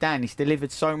let you down. He's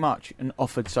delivered so much and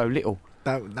offered so little.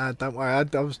 Don't worry.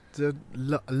 I was a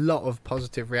lot of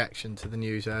positive reaction to the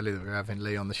news earlier that we were having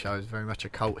Lee on the show. He's very much a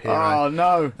cult hero. Oh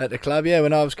no! At the club, yeah.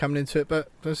 When I was coming into it, but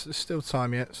there's still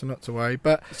time yet, so not to worry.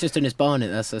 But it's just in his barnet.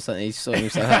 That's something he's sorting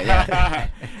himself out. Yeah.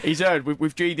 He's heard.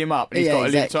 We've G'd him up. And he's got a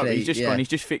little top. He's just gone. He's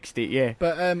just fixed it. Yeah.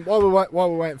 But while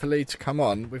we're waiting for Lee to come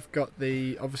on, we've got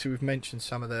obviously we've mentioned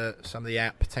some of the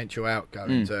potential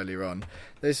outgoings earlier on.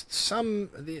 There's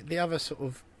the other sort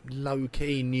of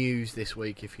low-key news this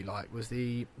week, if you like, was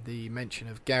the mention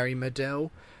of Gary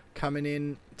Medel coming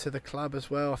in to the club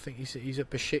as well. I think he's at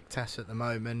Besiktas at the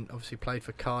moment. Obviously played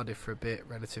for Cardiff for a bit,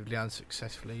 relatively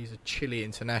unsuccessfully. He's a Chile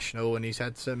international, and he's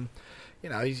had some,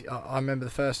 I remember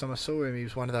the first time I saw him, he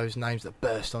was one of those names that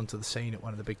burst onto the scene at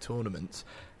one of the big tournaments,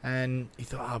 and he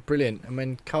thought, oh, brilliant. And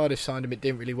when Cardiff signed him, it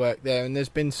didn't really work there, and there's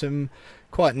been some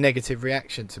quite negative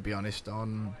reaction, to be honest,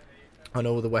 on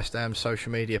all the West Ham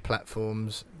social media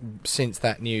platforms since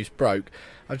that news broke.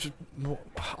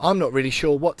 I'm not really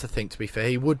sure what to think, to be fair.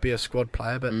 He would be a squad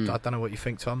player, but I don't know what you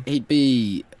think, Tom. He'd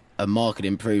be a marked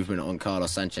improvement on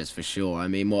Carlos Sanchez for sure. I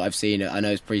mean, what I've seen, I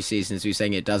know it's pre-season, so we're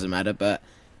saying it doesn't matter, but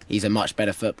he's a much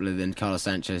better footballer than Carlos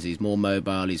Sanchez. He's more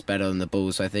mobile, he's better on the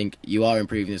ball, so I think you are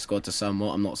improving the squad to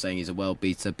somewhat. I'm not saying he's a world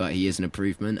beater, but he is an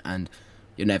improvement, and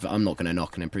I'm not going to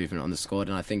knock an improvement on the squad,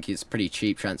 and I think it's a pretty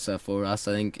cheap transfer for us.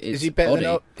 I think it's is he better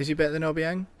than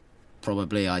Obiang?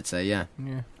 Probably, I'd say, yeah.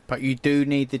 But you do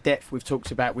need the depth we've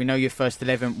talked about. We know your first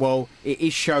 11. Well, it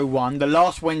is show 1, the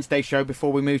last Wednesday show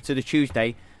before we move to the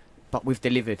Tuesday, but we've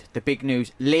delivered. The big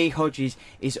news, Lee Hodges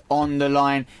is on the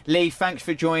line. Lee, thanks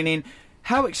for joining.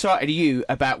 How excited are you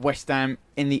about West Ham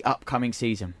in the upcoming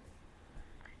season?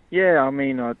 Yeah, I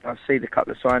mean, I see the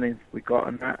couple of signings we got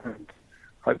on that, and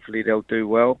hopefully they'll do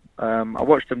well. I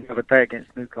watched them the other day against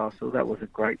Newcastle. That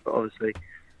wasn't great, but obviously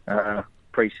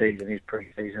pre-season is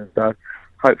pre-season. So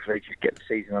hopefully just get the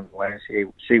season underway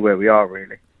and see where we are,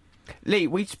 really. Lee,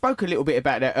 we spoke a little bit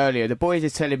about that earlier. The boys are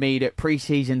telling me that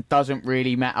pre-season doesn't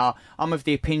really matter. I'm of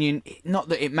the opinion, not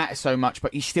that it matters so much,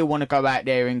 but you still want to go out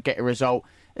there and get a result.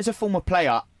 As a former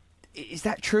player, is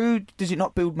that true? Does it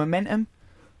not build momentum?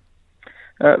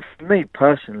 For me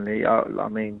personally, I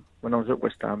mean, when I was at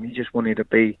West Ham, you just wanted to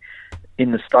be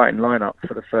in the starting lineup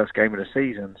for the first game of the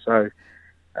season. So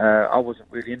I wasn't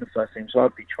really in the first team, so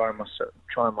I'd be trying my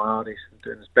hardest and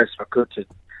doing as best I could to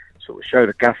sort of show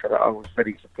the gaffer that I was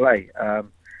ready to play.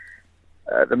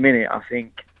 At the minute, I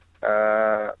think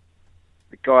the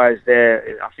guys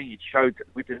there, I think it showed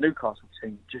that with the Newcastle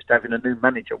team, just having a new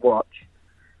manager watch,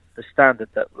 the standard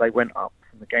that they went up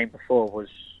from the game before was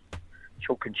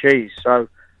chalk and cheese. So,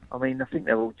 I mean, I think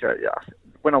they're all...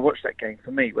 When I watched that game,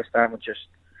 for me, West Ham were just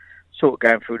sort of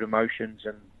going through the motions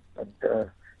and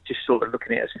just sort of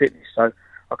looking at it as fitness. So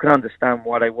I can understand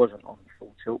why they wasn't on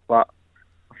full tilt, but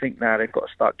I think now they've got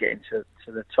to start getting to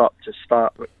the top to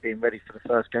start being ready for the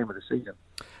first game of the season.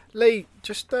 Lee,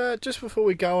 just before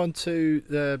we go on to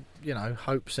the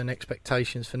hopes and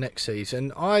expectations for next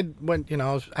season, I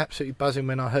was absolutely buzzing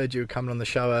when I heard you were coming on the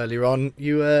show earlier on.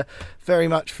 You were very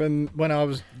much, from when I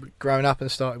was growing up and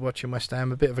started watching West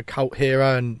Ham, a bit of a cult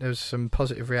hero, and there was some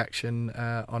positive reaction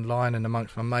online and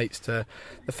amongst my mates to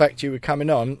the fact you were coming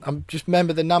on. I just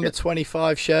remember the number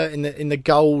 25 shirt in the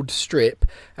gold strip,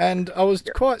 and I was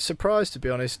quite surprised, to be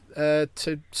honest,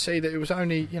 to see that it was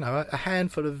only a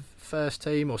handful of first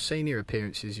team or senior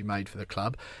appearances you made for the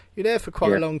club. You're there for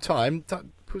quite a long time.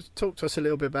 Talk to us a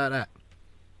little bit about that.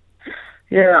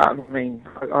 Yeah, I mean,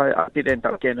 I did end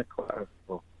up getting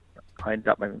I ended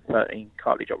up having 13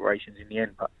 cartilage operations in the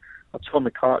end, but I tore my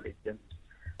cartilage, and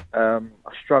I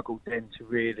struggled then to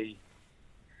really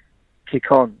kick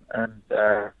on, and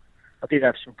I did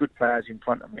have some good players in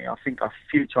front of me. I think a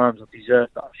few times I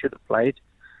deserved that I should have played.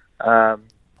 I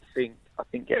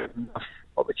didn't get enough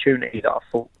opportunity that I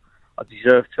thought I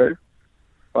deserved to,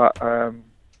 but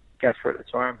Gaffer at the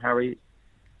time, Harry,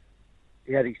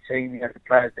 he had his team, he had the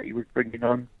players that he was bringing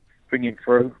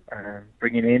through,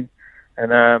 bringing in,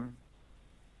 and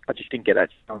I just didn't get that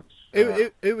chance.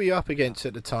 Who were you up against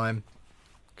at the time?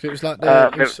 Because it was like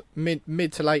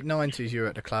mid to late 90s you were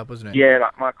at the club, wasn't it? Yeah,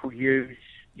 like Michael Hughes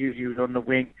was on the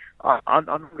wing. I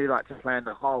don't really like to play in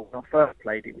the hole. When I first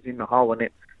played, it was in the hole, and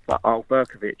it like Al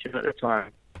Berkovic, and at the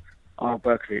time, Al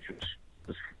Berkovic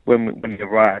was when he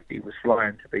arrived, he was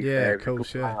flying, to be fair. Of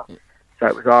course, yeah. So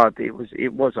it was hard. It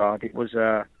was hard. It was.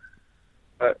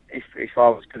 But if I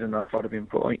was good enough, I'd have been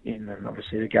put in, and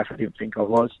obviously the gaffer didn't think I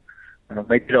was, and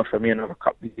they did offer me another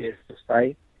couple of years to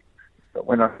stay. But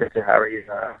when I said to Harry,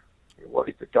 "What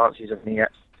is the chances of me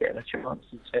actually getting a chance?"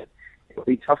 he said, "It'll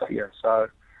be tough for you." So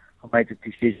I made the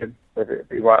decision, whether it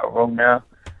be right or wrong now,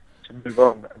 to move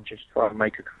on and just try and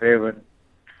make a career and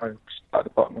try and start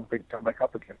at the bottom and bring them back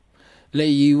up again. Lee,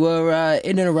 you were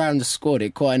in and around the squad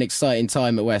at quite an exciting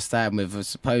time at West Ham with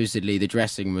supposedly the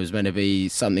dressing room was meant to be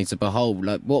something to behold.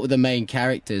 Like, what were the main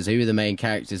characters? Who were the main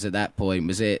characters at that point?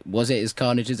 Was it as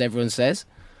carnage as everyone says?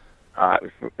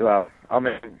 Well, I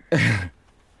mean,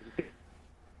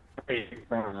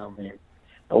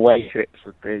 away trips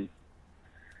would be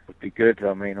good.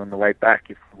 I mean, on the way back,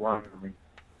 if we won, I mean,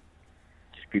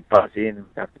 just be buzzing and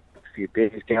have a few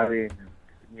beers going and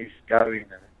music going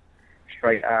and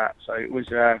straight out. So it was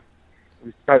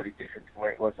totally different to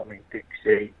where it was. I mean,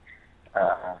 Dixie,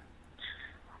 I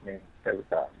mean, there was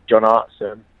John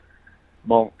Hartson,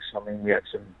 Monks. I mean, we had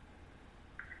some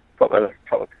proper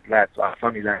lads, like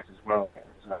funny lads as well.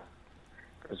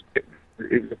 It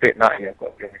was a bit nutty, I've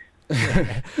got to be honest.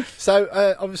 So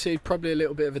obviously probably a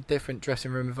little bit of a different dressing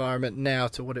room environment now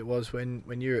to what it was when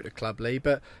you were at the club, Lee,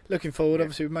 but looking forward,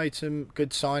 obviously we've made some good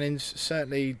signings.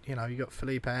 Certainly, you know, you got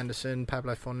Felipe Anderson,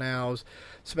 Pablo Fornals,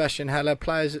 Sebastian Haller,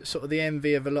 players that sort of the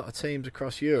envy of a lot of teams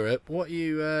across Europe. What are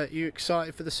you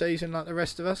excited for the season like the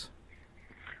rest of us?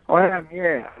 I am,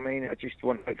 yeah. I mean, I just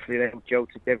want hopefully they all gel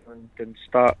together and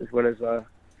start as well as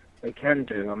they can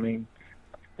do. I mean,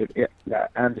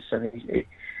 Anderson,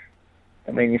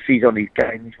 I mean, if he's on his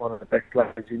game, he's one of the best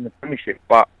players in the Premiership.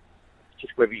 But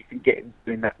just whether you can get him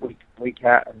doing that week in, week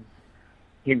out, and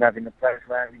him having the players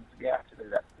around him to be able to do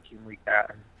that week in, week out,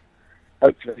 and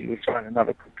hopefully we'll find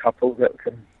another good couple that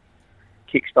can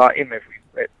kickstart him to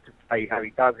play how he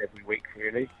does every week,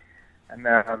 really. And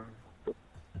I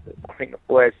think the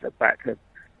boys at the back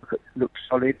look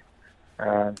solid.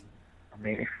 I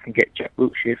mean, if we can get Jack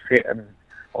Wilshere fit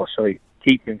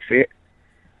keep him fit.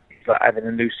 It's like having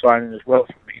a new signing as well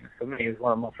for me. For me, he's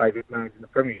one of my favourite players in the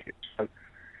Premiership. So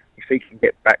if he can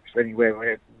get back to anywhere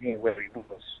where he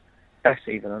was, that's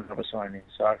even another signing.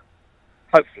 So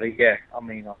hopefully, yeah. I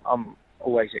mean, I'm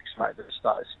always excited at the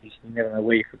start of the season. You never know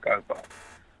where you could go, but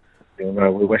you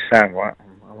know, we're West Ham, right?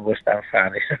 I'm a West Ham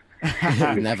fan.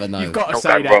 You never know. You've got to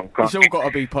say that. It's all got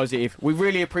to be positive. We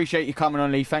really appreciate you coming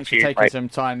on, Lee. Thanks for taking some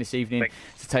time this evening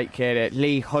to take care of that.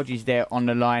 Lee Hodges there on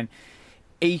the line.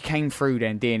 He came through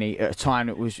then, didn't he, at a time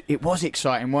it was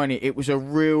exciting, wasn't it? It was a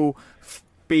real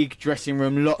big dressing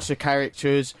room, lots of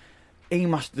characters.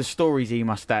 The stories he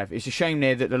must have. It's a shame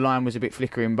there that the line was a bit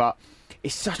flickering, but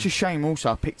it's such a shame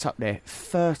also I picked up there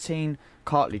 13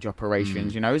 cartilage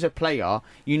operations. You know, as a player,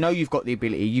 you know you've got the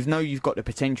ability, you know you've got the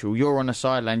potential. You're on the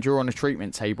sideline, you're on the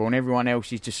treatment table, and everyone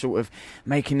else is just sort of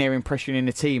making their impression in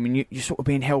the team, and you're sort of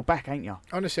being held back, ain't you?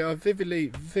 Honestly, I vividly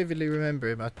remember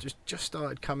him. I just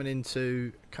started coming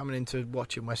into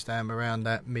watching West Ham around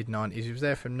that mid-90s. He was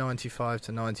there from 95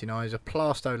 to 99. He's a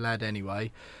Plaistow lad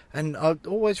anyway, and I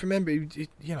always remember,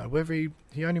 whether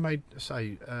he only made,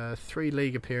 say, 3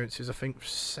 league appearances, I think,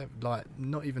 7, like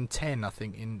not even 10, I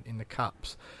think, in the cups.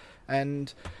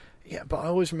 And yeah, but I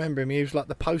always remember him. He was like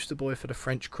the poster boy for the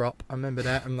French crop. I remember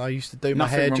that, and I used to do my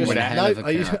hair just.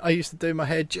 I used to do my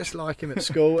hair just like him at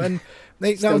school, and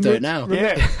still do it now.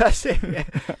 Yeah, that's it. Yeah.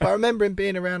 But I remember him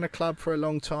being around the club for a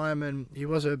long time, and he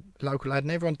was a local lad,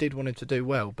 and everyone did want him to do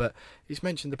well. But he's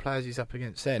mentioned the players he's up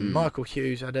against. Then Michael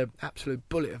Hughes had an absolute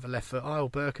bullet of a left foot. Eyal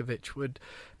Berkovic would.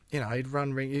 He'd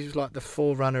run ring. He was like the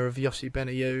forerunner of Yossi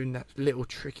Benayoun, that little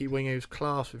tricky winger who's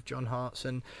class with John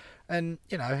Hartson. And,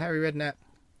 Harry Redknapp,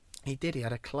 he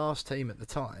had a class team at the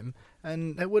time,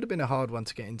 and it would have been a hard one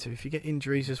to get into if you get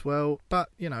injuries as well. But,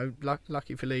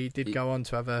 lucky for Lee, he did go on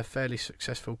to have a fairly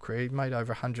successful career. He made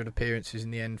over 100 appearances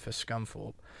in the end for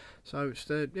Scunthorpe. So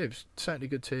it was certainly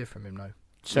good to hear from him, though.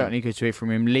 Certainly good to hear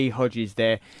from him. Lee Hodges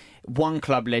there, one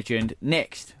club legend.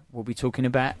 Next, we'll be talking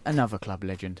about another club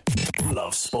legend.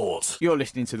 Love Sport. You're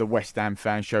listening to the West Ham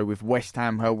Fan Show with West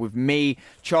Ham Hurl, with me,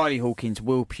 Charlie Hawkins,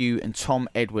 Will Pugh and Tom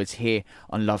Edwards here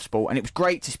on Love Sport. And it was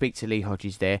great to speak to Lee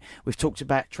Hodges there. We've talked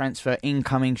about transfer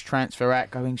incomings, transfer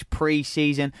outgoings,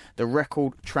 pre-season. The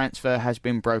record transfer has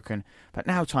been broken. But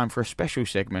now time for a special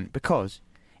segment, because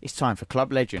it's time for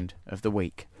Club Legend of the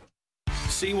Week.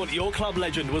 See what your club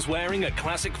legend was wearing at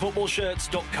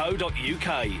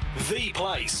classicfootballshirts.co.uk. The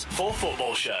place for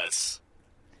football shirts.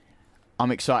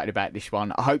 I'm excited about this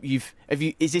one. I hope is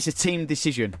this a team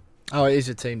decision? Oh, it is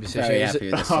a team decision. Very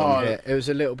happy with this one. Yeah, it was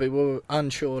a little bit. We were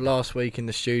unsure last week in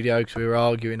the studio because we were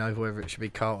arguing over whether it should be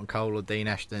Carlton Cole or Dean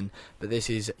Ashton. But this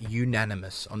is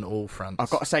unanimous on all fronts. I've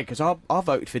got to say, because I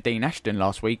voted for Dean Ashton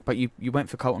last week, but you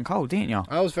went for Carlton Cole, didn't you?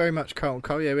 I was very much Carlton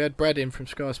Cole. Yeah, we had Brad in from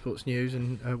Sky Sports News,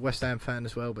 and a West Ham fan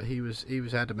as well. But he was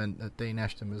adamant that Dean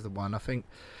Ashton was the one. I think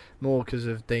more because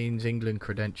of Dean's England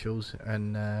credentials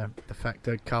and the fact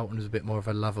that Carlton was a bit more of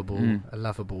a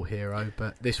lovable hero.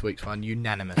 But this week's one,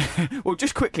 unanimous. Well,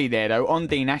 just quickly there, though, on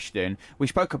Dean Ashton, we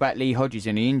spoke about Lee Hodges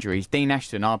and the injuries. Dean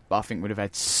Ashton, I think, would have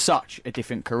had such a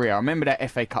different career. I remember that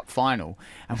FA Cup final,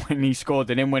 and when he scored,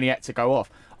 and then when he had to go off,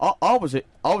 I was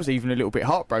even a little bit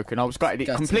heartbroken. I was gutted.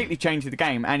 It completely changed the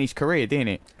game and his career, didn't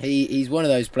it? He's one of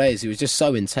those players who was just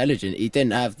so intelligent. He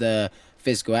didn't have the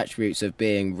physical attributes of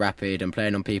being rapid and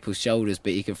playing on people's shoulders,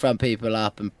 but he could front people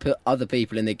up and put other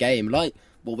people in the game, like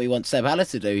what we want Seb Haller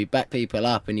to do. He backed people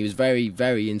up, and he was very,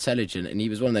 very intelligent, and he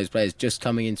was one of those players just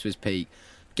coming into his peak,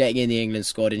 getting in the England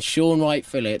squad, and Sean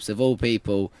Wright-Phillips, of all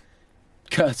people,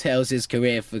 curtails his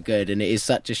career for good, and it is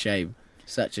such a shame.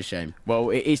 Such a shame. Well,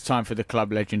 it is time for the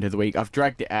Club Legend of the Week. I've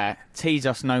dragged it out. Tease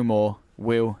us no more.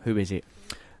 Will, who is it?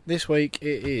 This week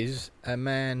it is a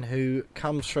man who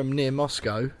comes from near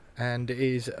Moscow and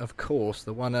is, of course,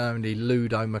 the one and only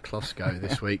Ludo McCloskey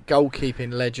this week.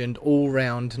 Goalkeeping legend,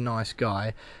 all-round nice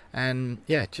guy, and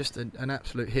yeah, just an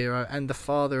absolute hero, and the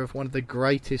father of one of the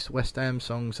greatest West Ham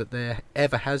songs that there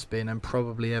ever has been and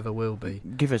probably ever will be.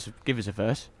 Give us a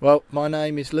verse. Well, my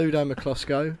name is Ludo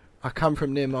McCloskey. I come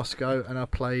from near Moscow and I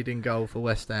played in goal for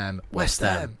West Ham. West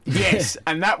Ham! Yes,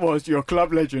 and that was your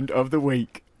Club Legend of the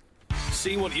Week.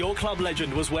 See what your club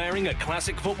legend was wearing at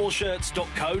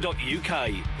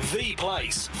classicfootballshirts.co.uk. The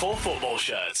place for football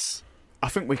shirts. I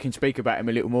think we can speak about him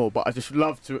a little more, but I just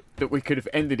loved that we could have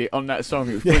ended it on that song.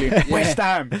 It was brilliant. West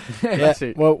Ham. That's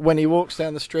it. Well, when he walks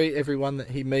down the street, everyone that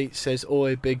he meets says,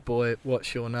 "Oi, big boy,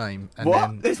 what's your name?" And what?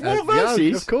 Then, There's more verses?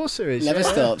 Yeah, of course there is. Never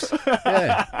stops.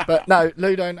 Yeah, but no,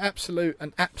 Ludo, an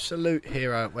absolute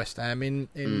hero at West Ham.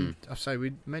 I say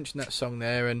we mentioned that song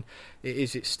there, and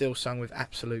it's still sung with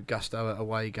absolute gusto at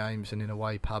away games and in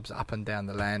away pubs up and down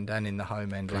the land and in the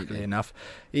home end. Luckily enough,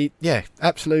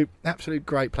 absolute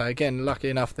great player. Again, lucky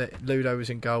enough that Ludo was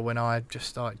in goal when I just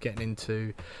started getting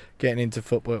into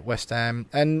football at West Ham,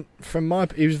 and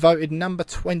he was voted number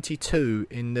 22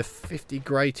 in the 50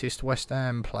 greatest West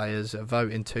Ham players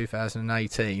vote in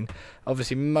 2018.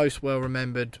 Obviously, most well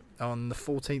remembered on the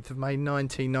 14th of May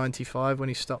 1995 when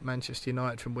he stopped Manchester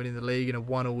United from winning the league in a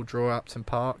 1-1 draw at Upton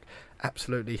Park.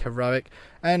 Absolutely heroic.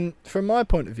 And from my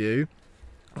point of view,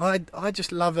 I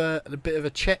just love a bit of a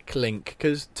Czech link,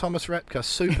 because Thomas Repka,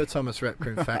 Super Thomas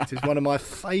Repka, in fact, is one of my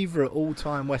favourite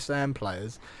all-time West Ham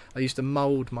players. I used to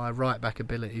mould my right-back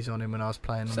abilities on him when I was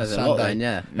playing on a Sunday. A lot then,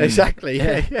 yeah. Exactly,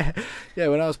 yeah.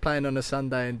 When I was playing on a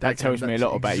Sunday. And that tells me a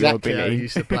lot about your ability. How I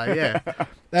used to play, yeah.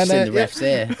 And the refs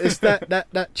here. It's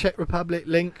that Czech Republic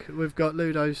link we've got,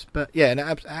 Ludo's. But yeah, an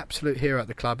absolute hero at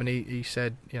the club, and he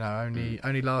said,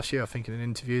 only last year, I think, in an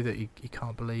interview, that he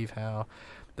can't believe how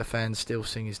the fans still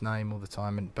sing his name all the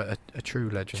time, but a true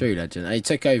legend. True legend. And he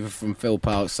took over from Phil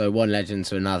Parkes, so one legend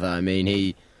to another. I mean,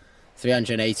 he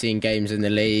 318 games in the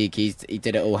league. He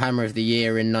did it all. Hammer of the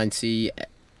Year in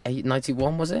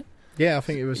 91, was it? Yeah, I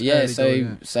think it was. Yeah,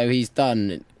 so he's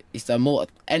done more.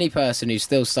 Any person who's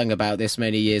still sung about this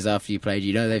many years after you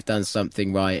played, they've done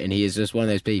something right. And he is just one of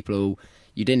those people who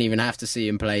you didn't even have to see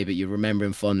him play, but you remember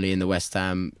him fondly in the West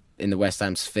Ham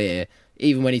sphere.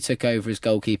 Even when he took over as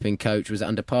goalkeeping coach, was it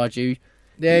under Pardew?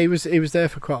 Yeah, he was there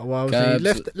for quite a while. He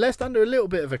left under a little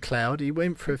bit of a cloud. He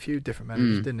went for a few different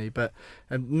managers, didn't he? But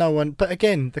no one. But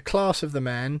again, the class of the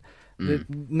man.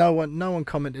 No one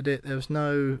commented it. There was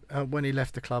no when he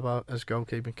left the club as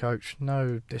goalkeeping coach.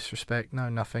 No disrespect, no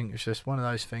nothing. It's just one of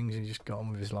those things. He just got on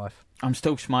with his life. I'm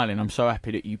still smiling. I'm so happy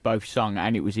that you both sung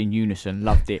and it was in unison.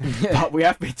 Loved it. But we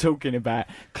have been talking about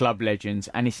club legends,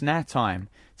 and it's now time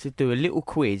to do a little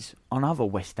quiz on other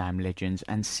West Ham legends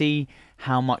and see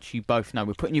how much you both know.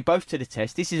 We're putting you both to the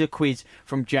test. This is a quiz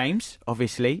from James,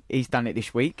 obviously. He's done it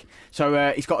this week.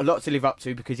 So he's got a lot to live up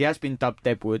to because he has been dubbed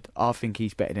Deadwood. I think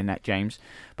he's better than that, James.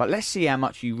 But let's see how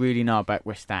much you really know about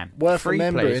West Ham. Worth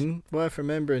remembering,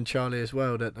 Charlie, as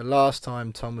well, that the last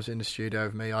time Tom was in the studio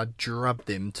with me, I drubbed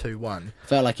him 2-1.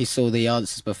 Felt like he saw the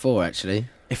answers before, actually.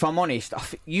 If I'm honest,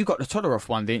 you got the Todorov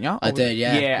one, didn't you? I did,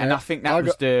 yeah. Yeah, and I think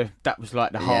that was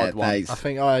like the hard one. Thanks. I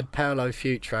think I had Paolo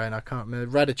Futre, and I can't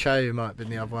remember. Radiceu might have been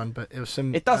the other one, but it was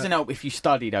some. It doesn't help if you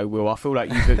study, though, Will. I feel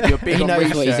like you're big he on knows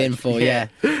research. What he's in for, yeah.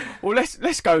 Well,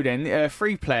 let's go then.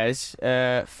 3 players,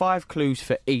 5 clues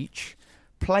for each.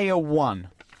 Player 1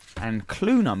 and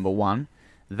clue number 1.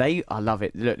 I love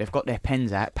it. Look, they've got their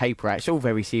pens out, paper out. It's all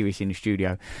very serious in the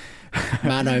studio.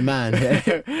 Man, oh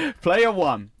man. Player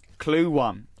 1, clue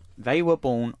 1. They were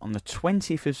born on the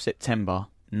 20th of September,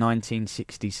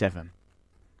 1967.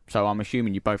 So I'm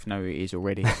assuming you both know who it is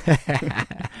already.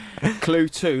 Clue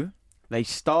 2. They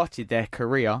started their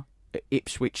career at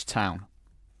Ipswich Town.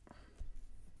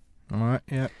 All right,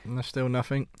 yeah, and there's still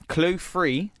nothing. Clue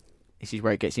 3. This is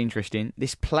where it gets interesting.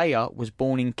 This player was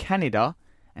born in Canada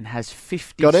and has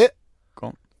 50... Got it? Go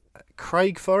on.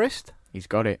 Craig Forrest? He's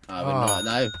got it. I would not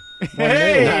know.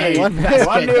 Hey! One nil. That's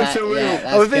 1-0 good, to Will.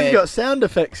 that's We've even good. got sound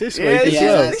effects this week Yeah, as yeah,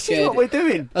 well. that's this is good. what we're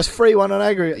doing. That's 3-1 on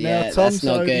aggregate Yeah, now, Tom. that's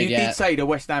not So good. You Yeah. did say the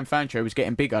West Ham fan show was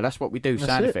getting bigger. That's what we do, That's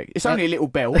sound it. effect. It's only a little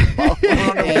bell. But we're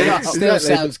on the way Yeah, up. Still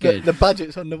sounds good. The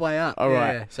budget's on the way up. All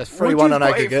right. Yeah. So that's Would 3-1 you on got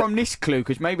it aggregate. from this clue?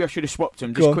 Because maybe I should have swapped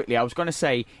them Go just on. quickly. I was going to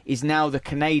say, is now the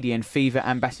Canadian Fever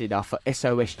Ambassador for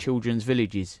SOS Children's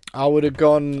Villages. I would have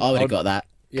gone. I would have got that.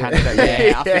 Yeah. Canada,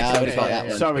 yeah, I think Yeah, I so. would've got that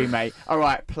one. Sorry, mate. All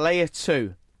right, player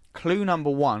 2. Clue number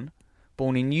 1,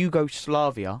 born in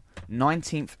Yugoslavia,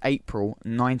 19th April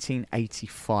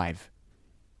 1985.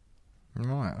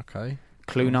 Right, okay.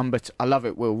 Clue number 2. I love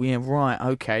it, Will. Yeah, right,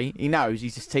 okay. He knows,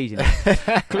 he's just teasing us.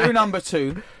 Clue number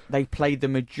 2, they played the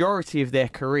majority of their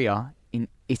career in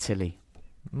Italy.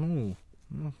 Ooh,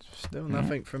 still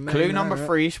nothing from me. Clue no, number right.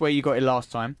 3 is where you got it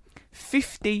last time.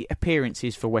 50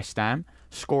 appearances for West Ham,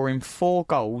 scoring 4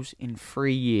 goals in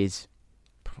 3 years.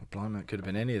 Blimey, it could have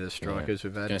been any of the strikers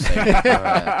we've Gonna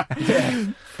had.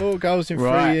 say, 4 goals in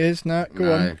Right. 3 years. No,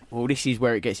 go on. Well, this is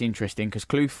where it gets interesting because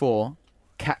clue 4,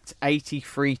 capped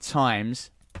 83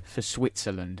 times for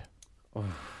Switzerland.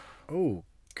 Oh,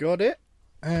 got it.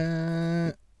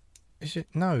 Is it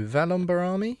Valon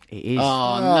Barami? It is. Oh no!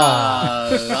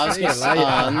 I was See you gonna say, later.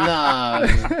 oh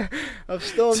no! I've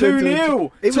stormed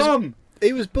 2-0! It was- Tom!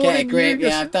 He was born Get a in grip! Yugos-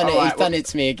 Yeah, I've done it. Alright, He's done it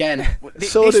to me again.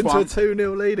 Soared This into one, a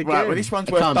 2-0 lead again. right, well, this one's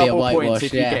It worth can't be a double points whitewash,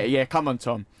 if you yeah. get it. Yeah, come on,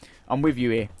 Tom. I'm with you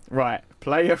here. Right,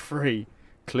 player 3,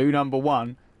 clue number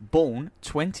 1, born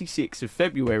 26th of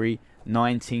February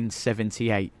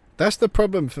 1978. That's the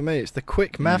problem for me. It's the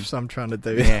quick maths I'm trying to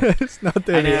do. Yeah. It's not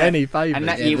doing me any favours. And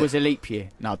that Yeah, year but- was a leap year.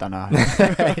 No, I don't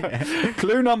know.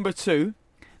 Clue number 2,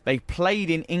 they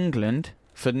played in England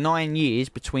for 9 years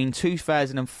between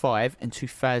 2005 and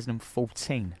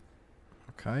 2014.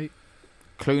 Okay.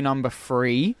 Clue number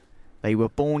 3, they were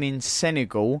born in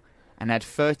Senegal and had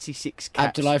 36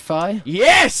 caps. Abdoulaye Faye?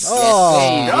 Yes! Oh,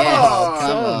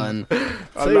 Yes, please, yes.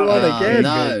 Come on. 2-1 Oh, again.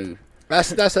 no.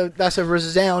 That's a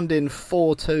resounding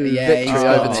 4-2 Yeah, victory he's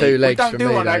over got 2 it. We legs don't for do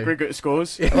me. on though. aggregate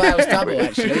scores. Well, that was double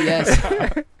actually.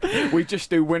 Yes. We just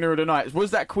do winner of the night.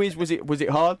 Was that quiz? Was it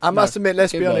hard? I must admit,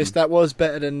 let's Good be honest, one. that was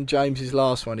better than James's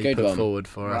last one he Good put one. forward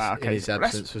for us Right, okay. in his Well,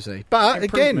 that's absence, wasn't he? But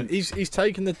again, improvement. he's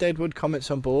taken the Deadwood comments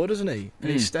on board, hasn't he?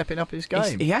 And he's stepping up his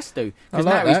game. He has to. I Because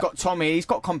like now he's that. got Tommy. He's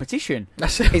got competition.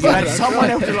 That's it. He's He had had someone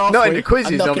else last Not in the week.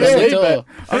 quizzes, I'm knocking obviously. on the door.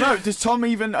 I know. Does Tom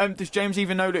even? Does James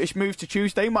even know that it's moved to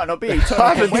Tuesday? Might not be.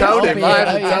 I haven't told him. I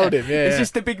haven't yeah. told him. Yeah. Is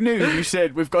this the big news? You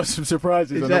said we've got some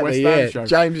surprises on the West Exactly, Ham yeah. show.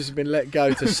 James has been let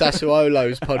go to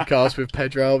Sassuolo's podcast with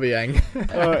Pedro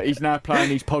Albiang. He's now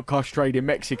playing his podcast trade in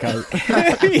Mexico.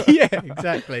 Yeah,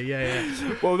 exactly. Yeah.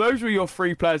 Well, those were your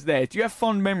 3 players there. Do you have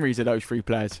fond memories of those 3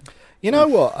 players? You know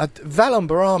what? Valon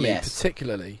Barami Yes.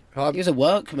 particularly. He was a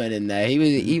workman in there.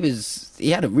 He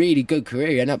had a really good career.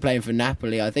 He ended up playing for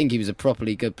Napoli. I think he was a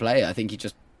properly good player. I think he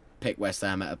just picked West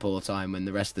Ham at a poor time when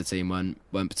the rest of the team weren't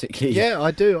particularly. Yeah,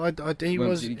 I do. He Well,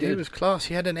 was he he did. was class.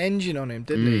 He had an engine on him,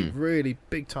 didn't he? Really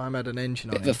big time had an engine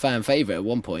on Bit of him. a fan favourite at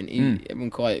one point.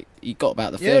 He got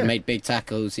about the field, Yeah. made big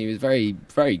tackles. He was very,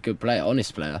 very good player,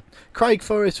 honest player. Craig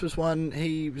Forrest was one.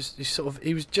 He was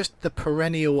he was just the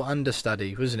perennial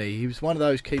understudy, wasn't he? He was one of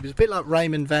those keepers, a bit like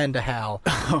Raymond van der Hal,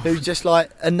 who's just like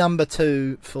a number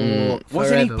 2 for.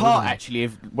 Wasn't he forever, part wasn't actually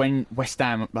of when West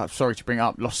Ham? Sorry to bring it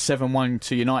up, lost 7-1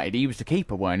 to United. He was the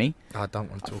keeper, weren't he? I don't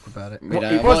want to talk about it. We don't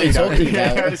He know what was, you're though. talking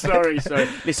Yeah, about. sorry.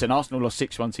 Listen, Arsenal lost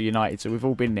 6-1 to United, so we've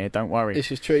all been there. Don't worry.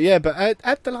 This is true, yeah. But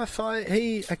Abdoulaye Faye,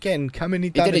 he again come in. He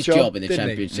He done did a his job in the didn't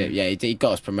he? Championship. Yeah, he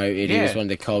got us promoted. He Yeah. was one of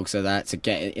the cogs of that to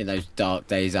get in those dark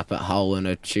days up at Hull on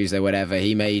a Tuesday, whatever.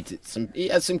 He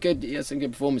had some good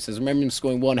performances. I remember him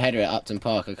scoring one header at Upton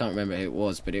Park. I can't remember who it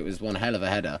was, but it was one hell of a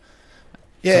header.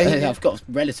 Yeah, So he- I've got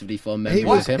relatively fond memories He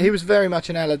was of him. he was very much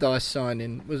an Allardyce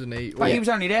signing, wasn't he? But he was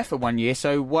only there for 1 year,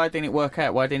 so why didn't it work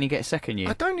out? Why didn't he get a second year?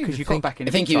 I don't even because you think- got back in.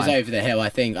 I think big he was time. over the hill. I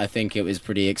think it was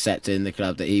pretty accepted in the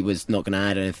club that he was not going to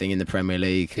add anything in the Premier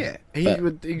League. Yeah, he But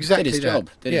would exactly did his that. job.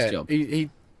 Did yeah, his job. He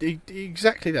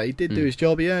exactly that. He did do his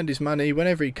job. He earned his money.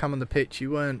 Whenever he come on the pitch, you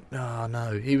weren't. Oh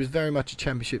no, he was very much a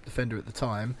Championship defender at the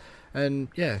time, and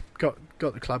yeah, got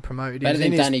the club promoted. He Better was than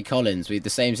in his- Danny Collins. The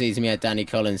same season we had Danny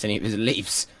Collins, and he was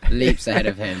leaps ahead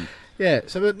of him. Yeah,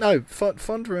 so but no,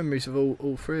 fond memories of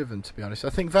all 3 of them. To be honest, I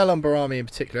think Valon Barami in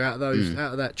particular, out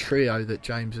of that trio that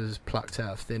James has plucked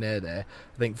out of thin air, there,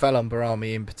 I think Valon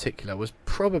Barami in particular was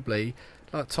probably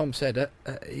like Tom said,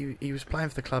 he was playing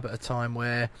for the club at a time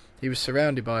where he was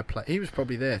surrounded by he was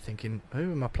probably there thinking,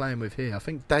 who am I playing with here? I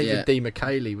think David D.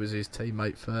 McKaylee was his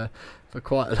teammate for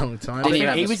quite a long time.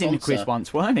 He was in the quiz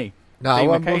once, weren't he? No.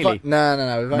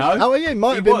 Oh, yeah, he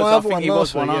might have been my other one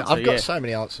last week. I've got so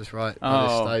many answers right at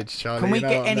this stage, Charlie. Can we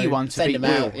get anyone to send them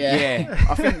out? Yeah.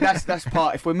 I think that's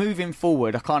part. If we're moving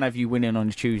forward, I can't have you winning on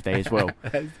a Tuesday as well.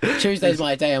 Tuesday's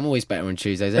my day. I'm always better on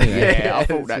Tuesdays anyway. Yeah, I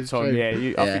thought that, Tom.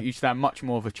 Yeah, I think you stand much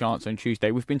more of a chance on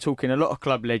Tuesday. We've been talking a lot of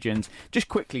club legends. Just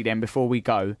quickly then, before we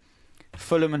go,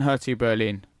 Fulham and Hertha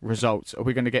Berlin results. Are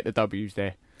we going to get the W's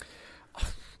there?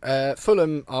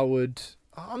 Fulham,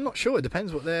 I'm not sure. It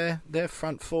depends what their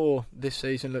front four this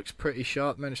season looks pretty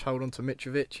sharp. Managed to hold on to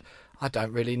Mitrovic. I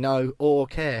don't really know or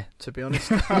care, to be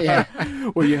honest.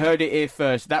 Well, you heard it here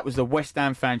first. That was the West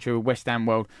Ham Fan Show with West Ham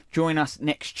World. Join us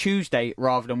next Tuesday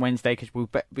rather than Wednesday, because we'll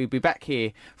be back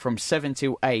here from 7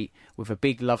 till 8 with a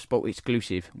big Love Sport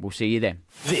exclusive. We'll see you then.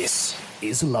 This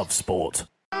is Love Sport.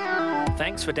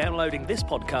 Thanks for downloading this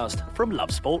podcast from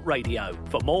Love Sport Radio.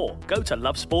 For more, go to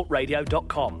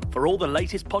lovesportradio.com for all the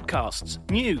latest podcasts,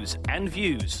 news and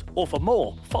views. Or for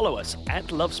more, follow us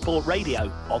at Love Sport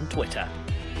Radio on Twitter.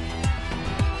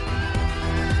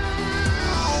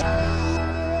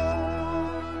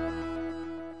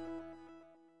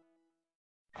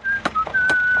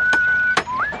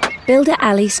 Builder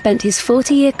Ali spent his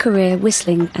 40-year career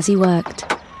whistling as he worked.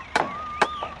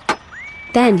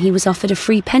 Then he was offered a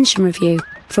free pension review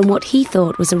from what he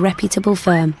thought was a reputable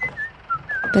firm.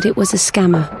 But it was a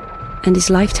scammer, and his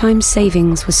lifetime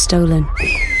savings was stolen.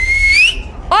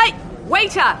 Oi!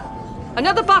 Waiter!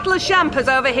 Another bottle of champers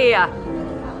over here.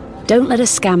 Don't let a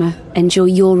scammer enjoy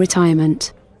your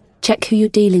retirement. Check who you're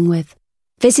dealing with.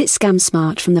 Visit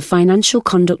ScamSmart from the Financial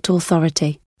Conduct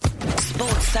Authority.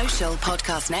 Sports Social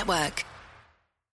Podcast Network.